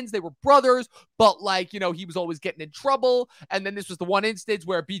friends, they were brothers. But he was always getting in trouble. And then this was the one instance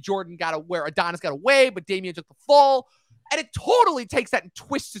where where Adonis got away, but Damien took the fall. And it totally takes that and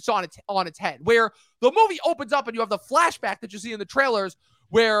twists it on its head, where the movie opens up and you have the flashback that you see in the trailers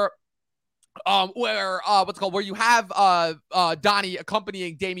where you have Donnie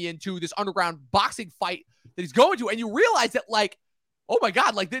accompanying Damien to this underground boxing fight that he's going to, and you realize that oh my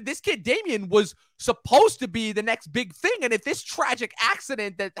God, this kid Damien was supposed to be the next big thing, and if this tragic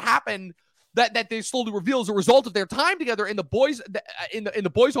accident that happened that they slowly reveal as a result of their time together in the boys in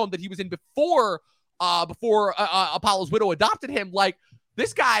the boys' home that he was in before Apollo's widow adopted him,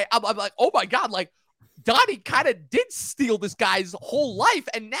 this guy, I'm like, oh my God, Donnie kind of did steal this guy's whole life,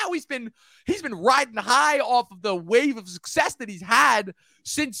 and now he's been riding high off of the wave of success that he's had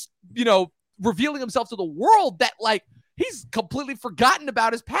since revealing himself to the world, that he's completely forgotten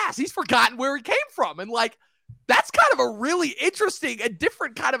about his past. He's forgotten where he came from, and that's kind of a really interesting and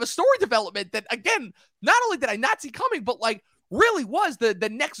different kind of a story development that, again, not only did I not see coming, but really was the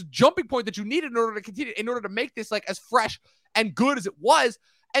next jumping point that you needed in order to continue, in order to make this as fresh and good as it was.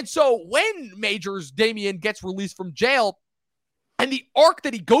 And so when Majors Damien gets released from jail, and the arc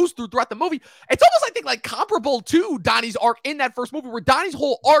that he goes throughout the movie, it's almost, I think, comparable to Donnie's arc in that first movie, where Donnie's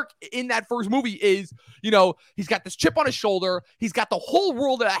whole arc in that first movie is, he's got this chip on his shoulder. He's got the whole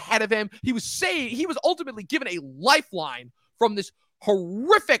world ahead of him. He was ultimately given a lifeline from this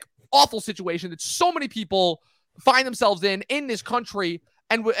horrific, awful situation that so many people find themselves in this country,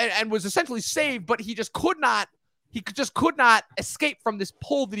 and was essentially saved, but he just could not escape from this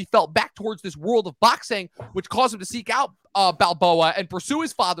pull that he felt back towards this world of boxing, which caused him to seek out Balboa and pursue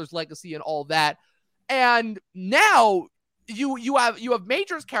his father's legacy and all that. And now you have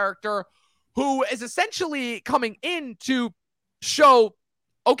Major's character, who is essentially coming in to show,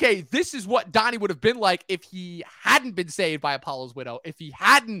 okay, this is what Donnie would have been like if he hadn't been saved by Apollo's widow, if he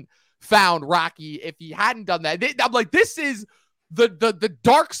hadn't found Rocky, if he hadn't done that. I'm like, this is the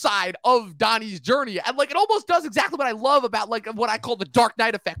dark side of Donnie's journey. And it almost does exactly what I love about what I call the Dark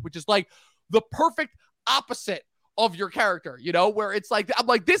Knight effect, which is the perfect opposite of your character, where it's I'm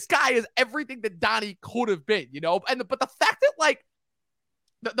like, this guy is everything that Donnie could have been, but the fact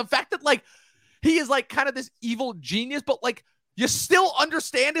that he is kind of this evil genius, but you still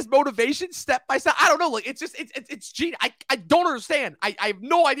understand his motivation step by step. I don't know. It's genius. I don't understand. I have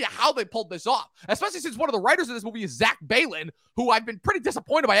no idea how they pulled this off, especially since one of the writers of this movie is Zach Balin, who I've been pretty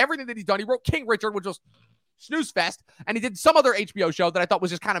disappointed by everything that he's done. He wrote King Richard, which was snooze fest, and he did some other HBO show that I thought was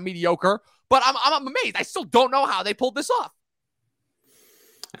just kind of mediocre, but I'm amazed. I still don't know how they pulled this off.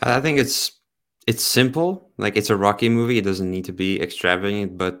 I think it's simple. It's a Rocky movie. It doesn't need to be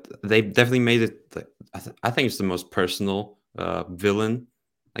extravagant, but they definitely made it. I think it's the most personal villain.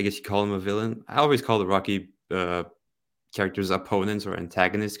 I guess you call him a villain. I always call the Rocky characters opponents or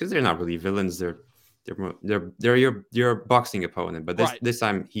antagonists, because they're not really villains. They're your boxing opponent. But this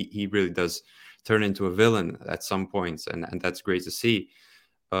time he really does turn into a villain at some points, and that's great to see.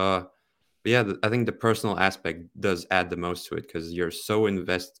 But yeah, I think the personal aspect does add the most to it, because you're so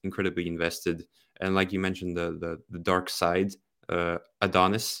incredibly invested, and like you mentioned, the dark side.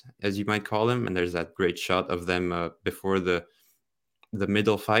 Adonis, as you might call him, and there's that great shot of them before the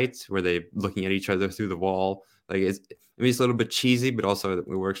middle fight where they looking at each other through the wall. It's a little bit cheesy, but also it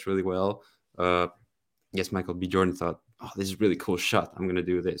works really well. Yes, Michael B. Jordan thought, oh, this is a really cool shot, I'm gonna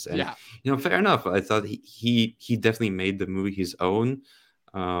do this, and yeah, fair enough. I thought he definitely made the movie his own.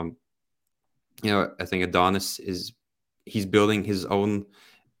 I think Adonis he's building his own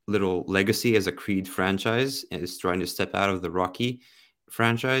little legacy as a Creed franchise, and is trying to step out of the Rocky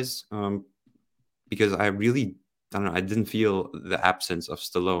franchise, because I don't know, I didn't feel the absence of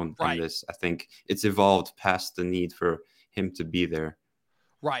Stallone in this. I think it's evolved past the need for him to be there.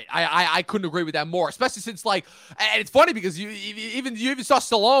 Right. I couldn't agree with that more, especially since and it's funny because you even saw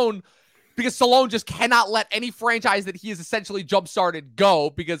Stallone because Stallone just cannot let any franchise that he has essentially jump-started go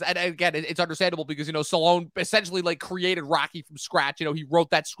because, and again, it's understandable because, Stallone essentially like created Rocky from scratch. He wrote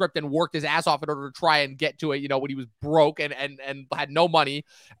that script and worked his ass off in order to try and get to it, when he was broke and had no money.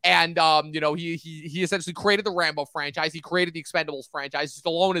 And, he essentially created the Rambo franchise. He created the Expendables franchise.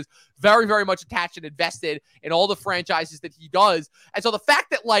 Stallone is very, very much attached and invested in all the franchises that he does. And so the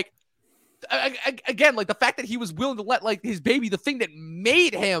fact that like, again, like the fact that he was willing to let like his baby, the thing that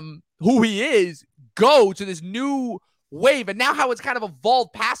made him who he is, go to this new wave, and now how it's kind of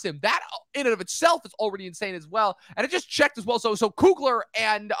evolved past him, that in and of itself is already insane as well. And it just checked as well. So Coogler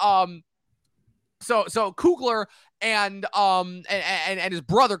and Coogler and his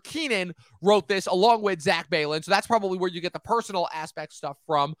brother Keenan wrote this along with Zach Balin. So that's probably where you get the personal aspect stuff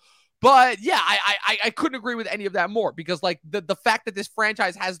from. But yeah, I couldn't agree with any of that more because like the fact that this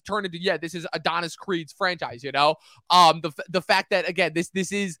franchise has turned into, this is Adonis Creed's franchise, the fact that again, this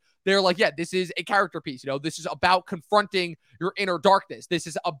is, they're like, this is a character piece, this is about confronting your inner darkness. This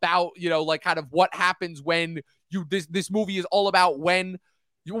is about, like kind of what happens when this movie is all about when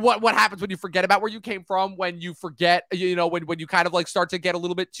what happens when you forget about where you came from, when you forget, when you kind of like start to get a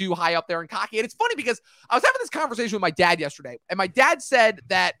little bit too high up there and cocky. And it's funny because I was having this conversation with my dad yesterday, and my dad said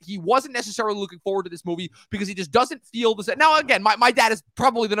that he wasn't necessarily looking forward to this movie because he just doesn't feel the same. Now, again, my dad is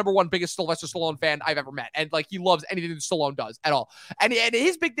probably the number one biggest Sylvester Stallone fan I've ever met. And like, he loves anything that Stallone does at all. And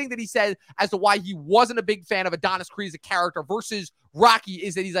his big thing that he said as to why he wasn't a big fan of Adonis Creed as a character versus Rocky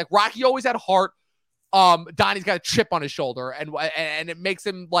is that he's like, Rocky always had heart. Donnie's got a chip on his shoulder, and it makes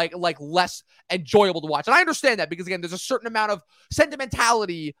him like less enjoyable to watch. And I understand that because again, there's a certain amount of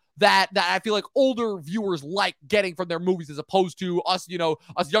sentimentality that I feel like older viewers like getting from their movies as opposed to us,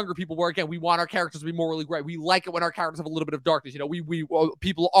 us younger people, where again, we want our characters to be morally great. We like it when our characters have a little bit of darkness. We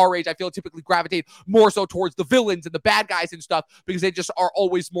people our age, I feel, typically gravitate more so towards the villains and the bad guys and stuff because they just are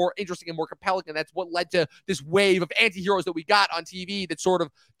always more interesting and more compelling. And that's what led to this wave of anti-heroes that we got on TV that sort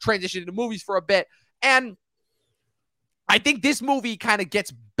of transitioned into movies for a bit. And I think this movie kind of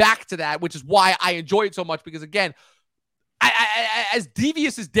gets back to that, which is why I enjoy it so much. Because again, as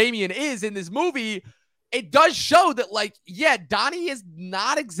devious as Damien is in this movie, it does show that, like, Donnie is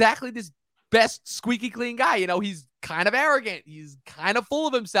not exactly this best squeaky clean guy. He's kind of arrogant. He's kind of full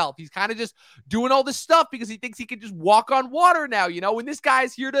of himself. He's kind of just doing all this stuff because he thinks he can just walk on water now, and this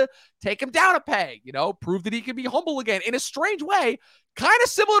guy's here to take him down a peg, prove that he can be humble again in a strange way. Kind of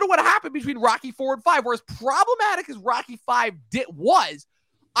similar to what happened between Rocky 4 and 5, where as problematic as Rocky 5 was,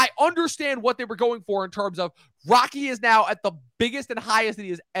 I understand what they were going for in terms of Rocky is now at the biggest and highest that he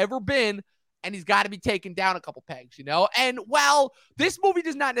has ever been, and he's got to be taken down a couple pegs, And while this movie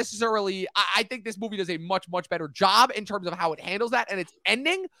does not necessarily, I think this movie does a much, much better job in terms of how it handles that and its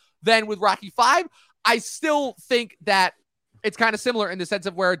ending than with Rocky 5, I still think that it's kind of similar in the sense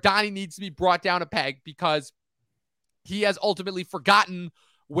of where Donnie needs to be brought down a peg because he has ultimately forgotten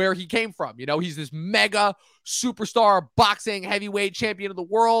where he came from. He's this mega superstar boxing heavyweight champion of the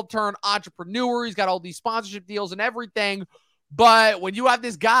world turned entrepreneur. He's got all these sponsorship deals and everything. But when you have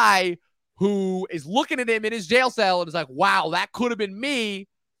this guy who is looking at him in his jail cell and is like, wow, that could have been me.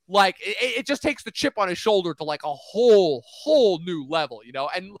 Like, it just takes the chip on his shoulder to like a whole new level,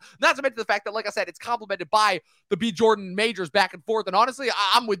 and not to mention the fact that, like I said, it's complemented by the B. Jordan Majors back and forth. And honestly,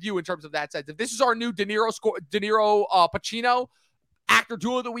 I'm with you in terms of that sense. If this is our new De Niro Pacino actor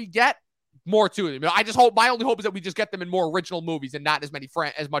duo that we get, more to them. I just hope, my only hope is that we just get them in more original movies and not as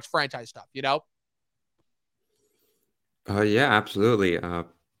much franchise stuff, Yeah, absolutely.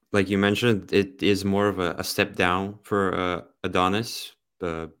 Like you mentioned, it is more of a step down for Adonis.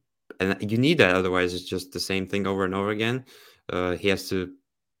 And you need that, otherwise it's just the same thing over and over again. He has to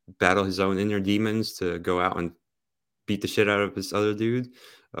battle his own inner demons to go out and beat the shit out of this other dude.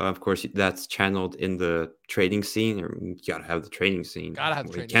 Of course, that's channeled in the training scene. You gotta have the training scene.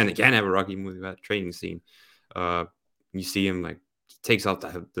 You can't have a Rocky movie without a training scene. You see him like he takes off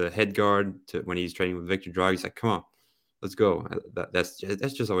the head guard when he's training with Victor Drago. He's like, "Come on, let's go." That's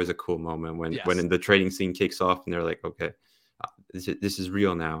just always a cool moment when the training scene kicks off and they're like, "Okay, this is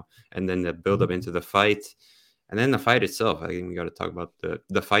real now." And then the build up into the fight, and then the fight itself. I think we got to talk about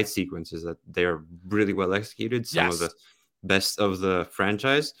the fight sequences, that they're really well executed. Some of the best of the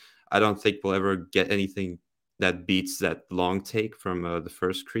franchise. I don't think we'll ever get anything that beats that long take from the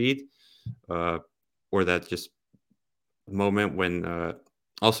first Creed, or that just moment when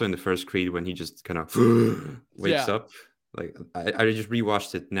also in the first Creed when he just kind of wakes up. Like I just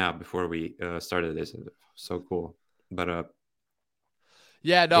rewatched it now before we started this. So cool. But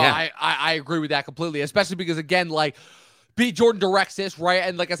I agree with that completely, especially because again, like B. Jordan directs this, right?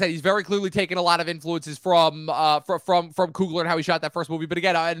 And like I said, he's very clearly taken a lot of influences from Coogler and how he shot that first movie. But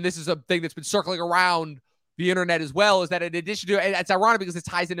again, and this is a thing that's been circling around the internet as well, is that in addition to, and it's ironic because it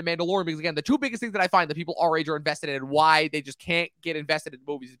ties into Mandalorian, because again, the two biggest things that I find that people our age are invested in and why they just can't get invested in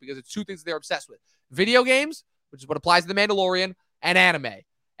movies is because it's two things that they're obsessed with: video games, which is what applies to the Mandalorian, and anime.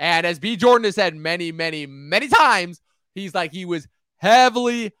 And as B. Jordan has said many, many, many times, he's like, he was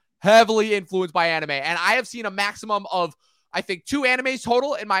heavily influenced by anime. And I have seen a maximum of, I think, 2 animes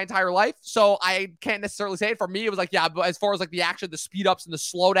total in my entire life. So I can't necessarily say it. For me, it was like, yeah, but as far as like the action, the speed ups and the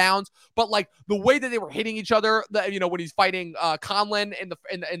slowdowns, but like the way that they were hitting each other, when he's fighting Conlon in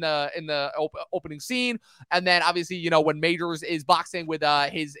the opening scene, and then obviously, when Majors is boxing with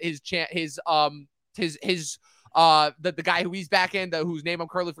the guy who he's back in, whose name I'm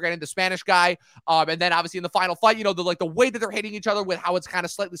currently forgetting, the Spanish guy. And then obviously in the final fight, the way that they're hitting each other with how it's kind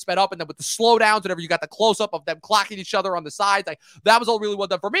of slightly sped up, and then with the slowdowns, whenever you got the close up of them clocking each other on the sides, like that was all really well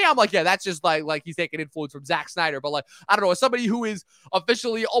done. For me, I'm like, yeah, that's just like he's taking influence from Zack Snyder. But like, I don't know, as somebody who is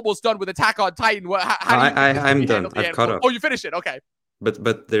officially almost done with Attack on Titan, I'm done. I've caught up. Oh, you finished it? Okay.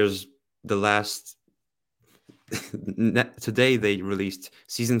 But there's the last. Today they released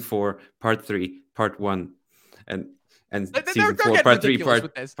season 4, part 3, part 1. And season 4, part 3, part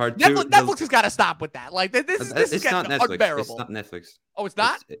 2. Netflix has got to stop with that. Like this is getting unbearable. It's not Netflix. Oh, it's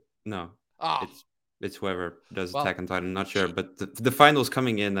not? No. Oh. It's whoever does Attack on Titan. I'm not sure, but the final's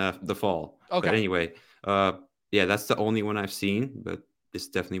coming in the fall. Okay. But anyway, yeah, that's the only one I've seen, but this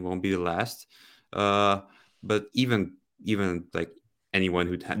definitely won't be the last. But even like anyone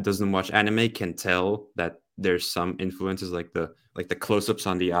who doesn't watch anime can tell that there's some influences, like the close-ups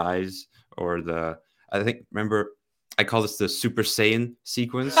on the eyes, or remember, I call this the Super Saiyan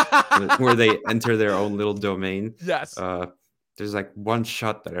sequence where they enter their own little domain. Yes. There's like one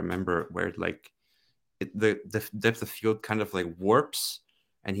shot that I remember where like the depth of field kind of like warps,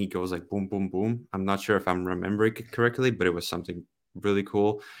 and he goes like boom, boom, boom. I'm not sure if I'm remembering it correctly, but it was something really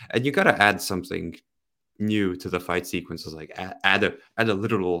cool. And you got to add something new to the fight sequences, like add a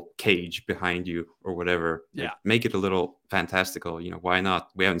literal cage behind you or whatever. Yeah. Like, make it a little fantastical. Why not?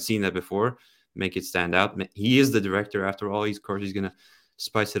 We haven't seen that before. Make it stand out. He is the director after all. He's gonna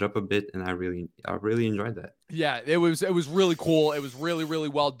spice it up a bit, and I really enjoyed that. Yeah, it was really cool. It was really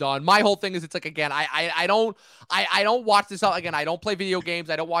well done. My whole thing is, it's like, again, I don't watch this out. Again, I don't play video games,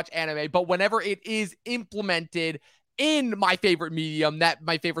 I don't watch anime, but whenever it is implemented in my favorite medium, that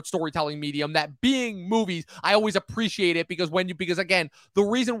my favorite storytelling medium, that being movies, I always appreciate it, because again, the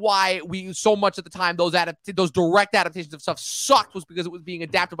reason why we so much at the time those direct adaptations of stuff sucked was because it was being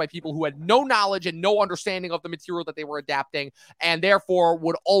adapted by people who had no knowledge and no understanding of the material that they were adapting, and therefore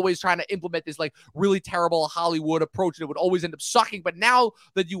would always trying to implement this like really terrible Hollywood approach, and it would always end up sucking. But now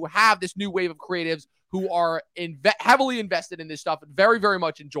that you have this new wave of creatives who are heavily invested in this stuff and very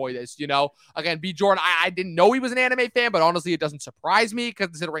much enjoy this, Again, B. Jordan, I didn't know he was an anime fan, but honestly, it doesn't surprise me,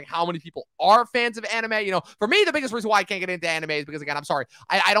 considering how many people are fans of anime. For me, the biggest reason why I can't get into anime is because, again, I'm sorry,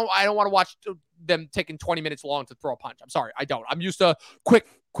 I don't want to watch them taking 20 minutes long to throw a punch. I'm sorry, I don't. I'm used to quick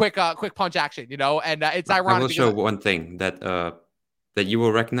punch action, and it's ironic. I will show one thing that you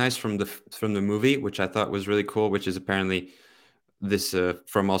will recognize from the movie, which I thought was really cool, which is apparently this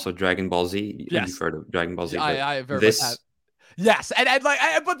from also Dragon Ball Z. Yes. You've heard of Dragon Ball Z. I have heard of that. Yes, and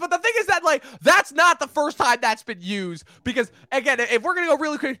but the thing is that like that's not the first time that's been used, because again, if we're gonna go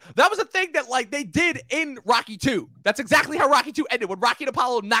really quick, that was a thing that like they did in Rocky 2. That's exactly how Rocky 2 ended, when Rocky and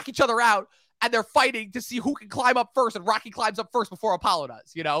Apollo knock each other out, and they're fighting to see who can climb up first, and Rocky climbs up first before Apollo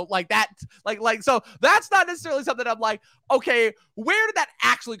does, like that, like so that's not necessarily something I'm like, okay, where did that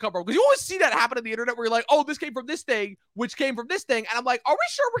actually come from? Because you always see that happen on the internet, where you're like, oh, this came from this thing, which came from this thing, and I'm like, are we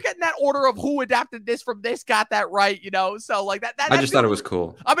sure we're getting that order of who adapted this from this, got that right, So like that I just thought it was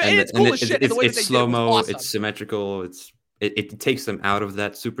cool. I mean, it's cool as shit. It's slow-mo, awesome. It's symmetrical, it takes them out of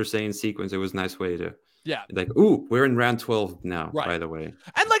that Super Saiyan sequence. It was a nice way to, like, ooh, we're in round 12 now, right, by the way.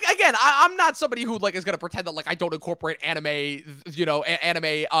 And like, again, I'm not somebody who like is going to pretend that like I don't incorporate anime,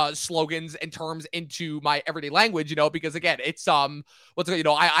 slogans and terms into my everyday language, because again, it's I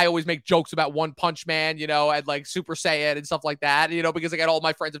always make jokes about One Punch Man, and like Super Saiyan and stuff like that, because again, all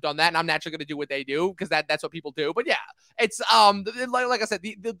my friends have done that, and I'm naturally going to do what they do, because that's what people do. But yeah, it's like I said,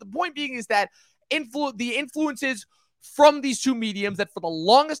 the point being is that the influences from these two mediums that for the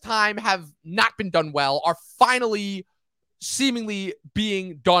longest time have not been done well are finally seemingly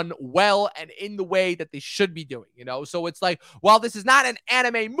being done well, and in the way that they should be doing, So it's like, while this is not an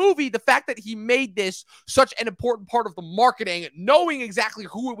anime movie, the fact that he made this such an important part of the marketing, knowing exactly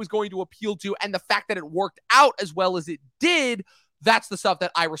who it was going to appeal to, and the fact that it worked out as well as it did, that's the stuff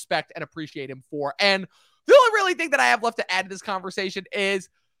that I respect and appreciate him for. And The only really thing that I have left to add to this conversation is,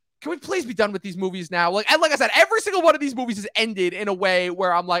 can we please be done with these movies now? Like I said, every single one of these movies has ended in a way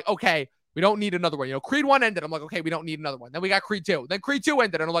where I'm like, okay, we don't need another one. You know, Creed 1 ended. I'm like, okay, we don't need another one. Then we got Creed 2. Then Creed 2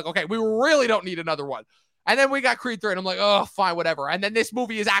 ended. And I'm like, okay, we really don't need another one. And then we got Creed 3. And I'm like, oh, fine, whatever. And then this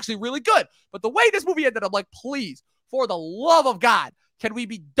movie is actually really good. But the way this movie ended, I'm like, please, for the love of God, can we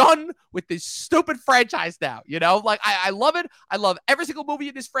be done with this stupid franchise now? You know, like I love it. I love every single movie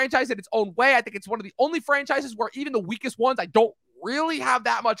in this franchise in its own way. I think it's one of the only franchises where even the weakest ones I don't really have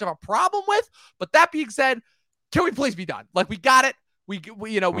that much of a problem with. But that being said, can we please be done? Like, we got it. We get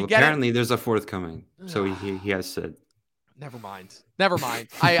apparently it. There's a forthcoming. So he has said. Never mind.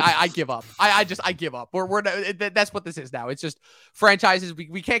 I give up. I give up. That's what this is now. It's just franchises.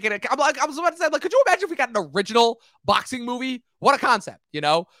 We can't get it. I was about to say, like, could you imagine if we got an original boxing movie? What a concept, you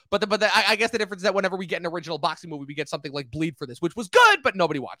know? But I guess the difference is that whenever we get an original boxing movie, we get something like Bleed for This, which was good, but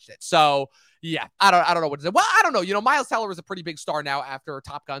nobody watched it. So yeah, I don't know what to say. Well, I don't know. You know, Miles Teller is a pretty big star now after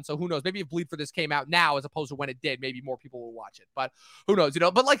Top Gun. So who knows? Maybe if Bleed for This came out now as opposed to when it did, maybe more people will watch it. But who knows? You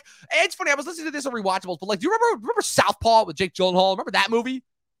know, but like, it's funny. I was listening to this on Rewatchables, but like, do you remember Southpaw with Jake Gyllenhaal? Remember that movie?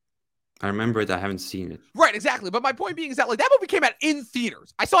 I remember it. I haven't seen it. Right, exactly. But my point being is that like that movie came out in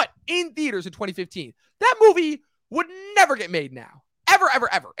theaters. I saw it in theaters in 2015. That movie would never get made now. Ever.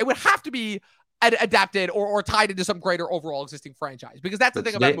 It would have to be adapted or tied into some greater overall existing franchise, because that's the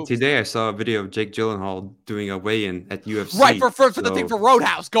thing about movies. Today I saw a video of Jake Gyllenhaal doing a weigh-in at UFC. Right, for the thing for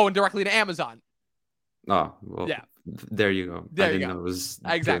Roadhouse going directly to Amazon. Oh, well, yeah. There you go. There I you didn't go. know it was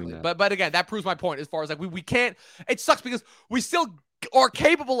exactly. But again, that proves my point as far as like we can't. It sucks because we still are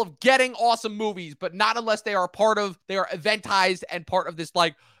capable of getting awesome movies, but not unless they are eventized and part of this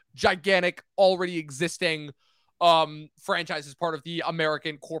like gigantic already existing franchise as part of the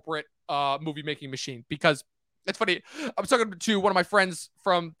American corporate movie making machine. Because it's funny, I was talking to one of my friends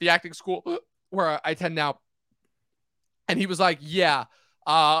from the acting school where I attend now, and he was like, yeah,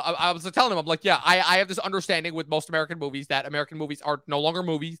 I was telling him, I'm like, yeah, I have this understanding with most American movies that American movies are no longer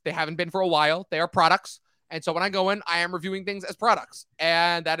movies. They haven't been for a while. They are products. And so when I go in, I am reviewing things as products.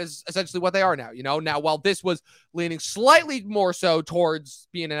 And that is essentially what they are now. You know, now, while this was leaning slightly more so towards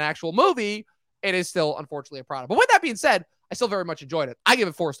being an actual movie, it is still, unfortunately, a product. But with that being said, I still very much enjoyed it. I give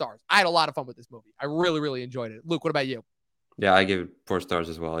it 4 stars. I had a lot of fun with this movie. I really, really enjoyed it. Luke, what about you? Yeah, I give it 4 stars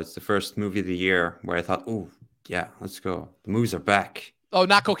as well. It's the first movie of the year where I thought, oh, yeah, let's go. The movies are back. Oh,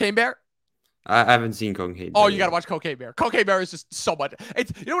 not Cocaine Bear? I haven't seen Cocaine Bear. Oh, you got to watch Cocaine Bear. Cocaine Bear is just so much.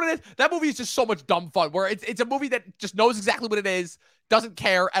 You know what it is? That movie is just so much dumb fun, where it's a movie that just knows exactly what it is, doesn't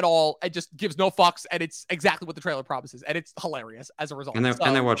care at all, and just gives no fucks, and it's exactly what the trailer promises, and it's hilarious as a result. And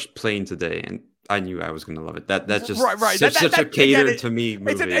I watched Plane today, and I knew I was going to love it. That's just right. Such a catered to me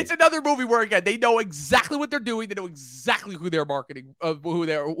movie. It's another movie where, again, they know exactly what they're doing. They know exactly who they're marketing, who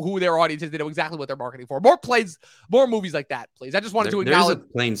their audience is. They know exactly what they're marketing for. More movies like that, please. I just wanted to acknowledge. There's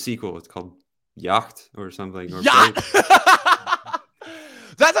a Plane sequel. It's called Yacht or something. Or Yacht.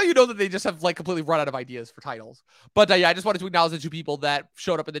 That's how you know that they just have like completely run out of ideas for titles. But yeah, I just wanted to acknowledge the 2 people that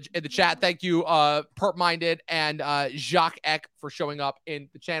showed up in the chat. Thank you, Perp Minded and Jacques Eck, for showing up in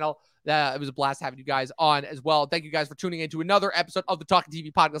the channel. It was a blast having you guys on as well. Thank you guys for tuning in to another episode of the Talking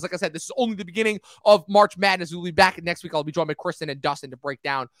TV podcast. Like I said, this is only the beginning of March Madness. We'll be back next week. I'll be joined by Kristen and Dustin to break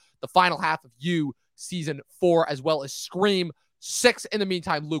down the final half of You Season 4, as well as Scream 6. In the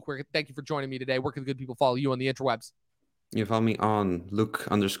meantime, Luke, thank you for joining me today. Where can the good people follow you on the interwebs? You follow me on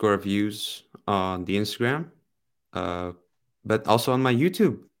Luke_reviews on the Instagram, but also on my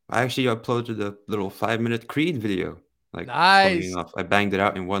YouTube. I actually uploaded a little 5-minute Creed video. Like, nice. Enough, I banged it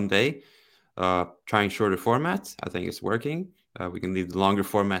out in one day, trying shorter formats. I think it's working. We can leave the longer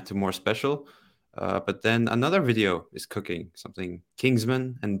format to more special. But then another video is cooking, something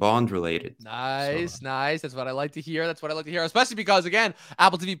Kingsman and Bond related. Nice. That's what I like to hear. Especially because, again,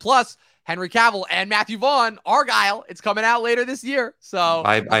 Apple TV Plus, Henry Cavill and Matthew Vaughn, Argyle, it's coming out later this year. So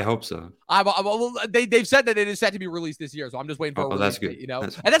I hope so. They've said that it is set to be released this year, so I'm just waiting for a release that's good. Date, you know?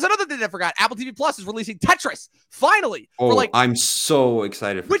 And that's another thing that I forgot. Apple TV Plus is releasing Tetris, finally. I'm so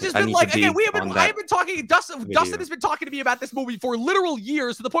excited for which has been like, again, I've been talking, Dustin has been talking to me about this movie for literal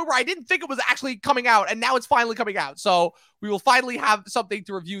years, to the point where I didn't think it was actually coming out, and now it's finally coming out. So we will finally have something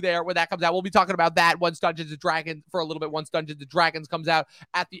to review there when that comes out. We'll be talking about that once Dungeons & Dragons for a little bit, once Dungeons & Dragons comes out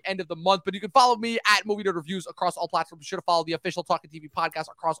at the end of the month. But you can follow me at Movie Nerd Reviews across all platforms. Be sure to follow the official Talking TV podcast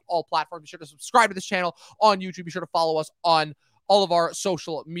across all platforms. Be sure to subscribe to this channel on YouTube. Be sure to follow us on all of our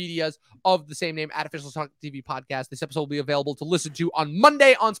social medias of the same name, at Official Talking TV Podcast. This episode will be available to listen to on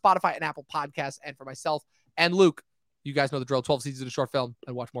Monday on Spotify and Apple Podcasts. And for myself and Luke, you guys know the drill. 12 seasons of a short film,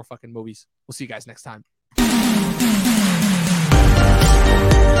 and watch more fucking movies. We'll see you guys next time.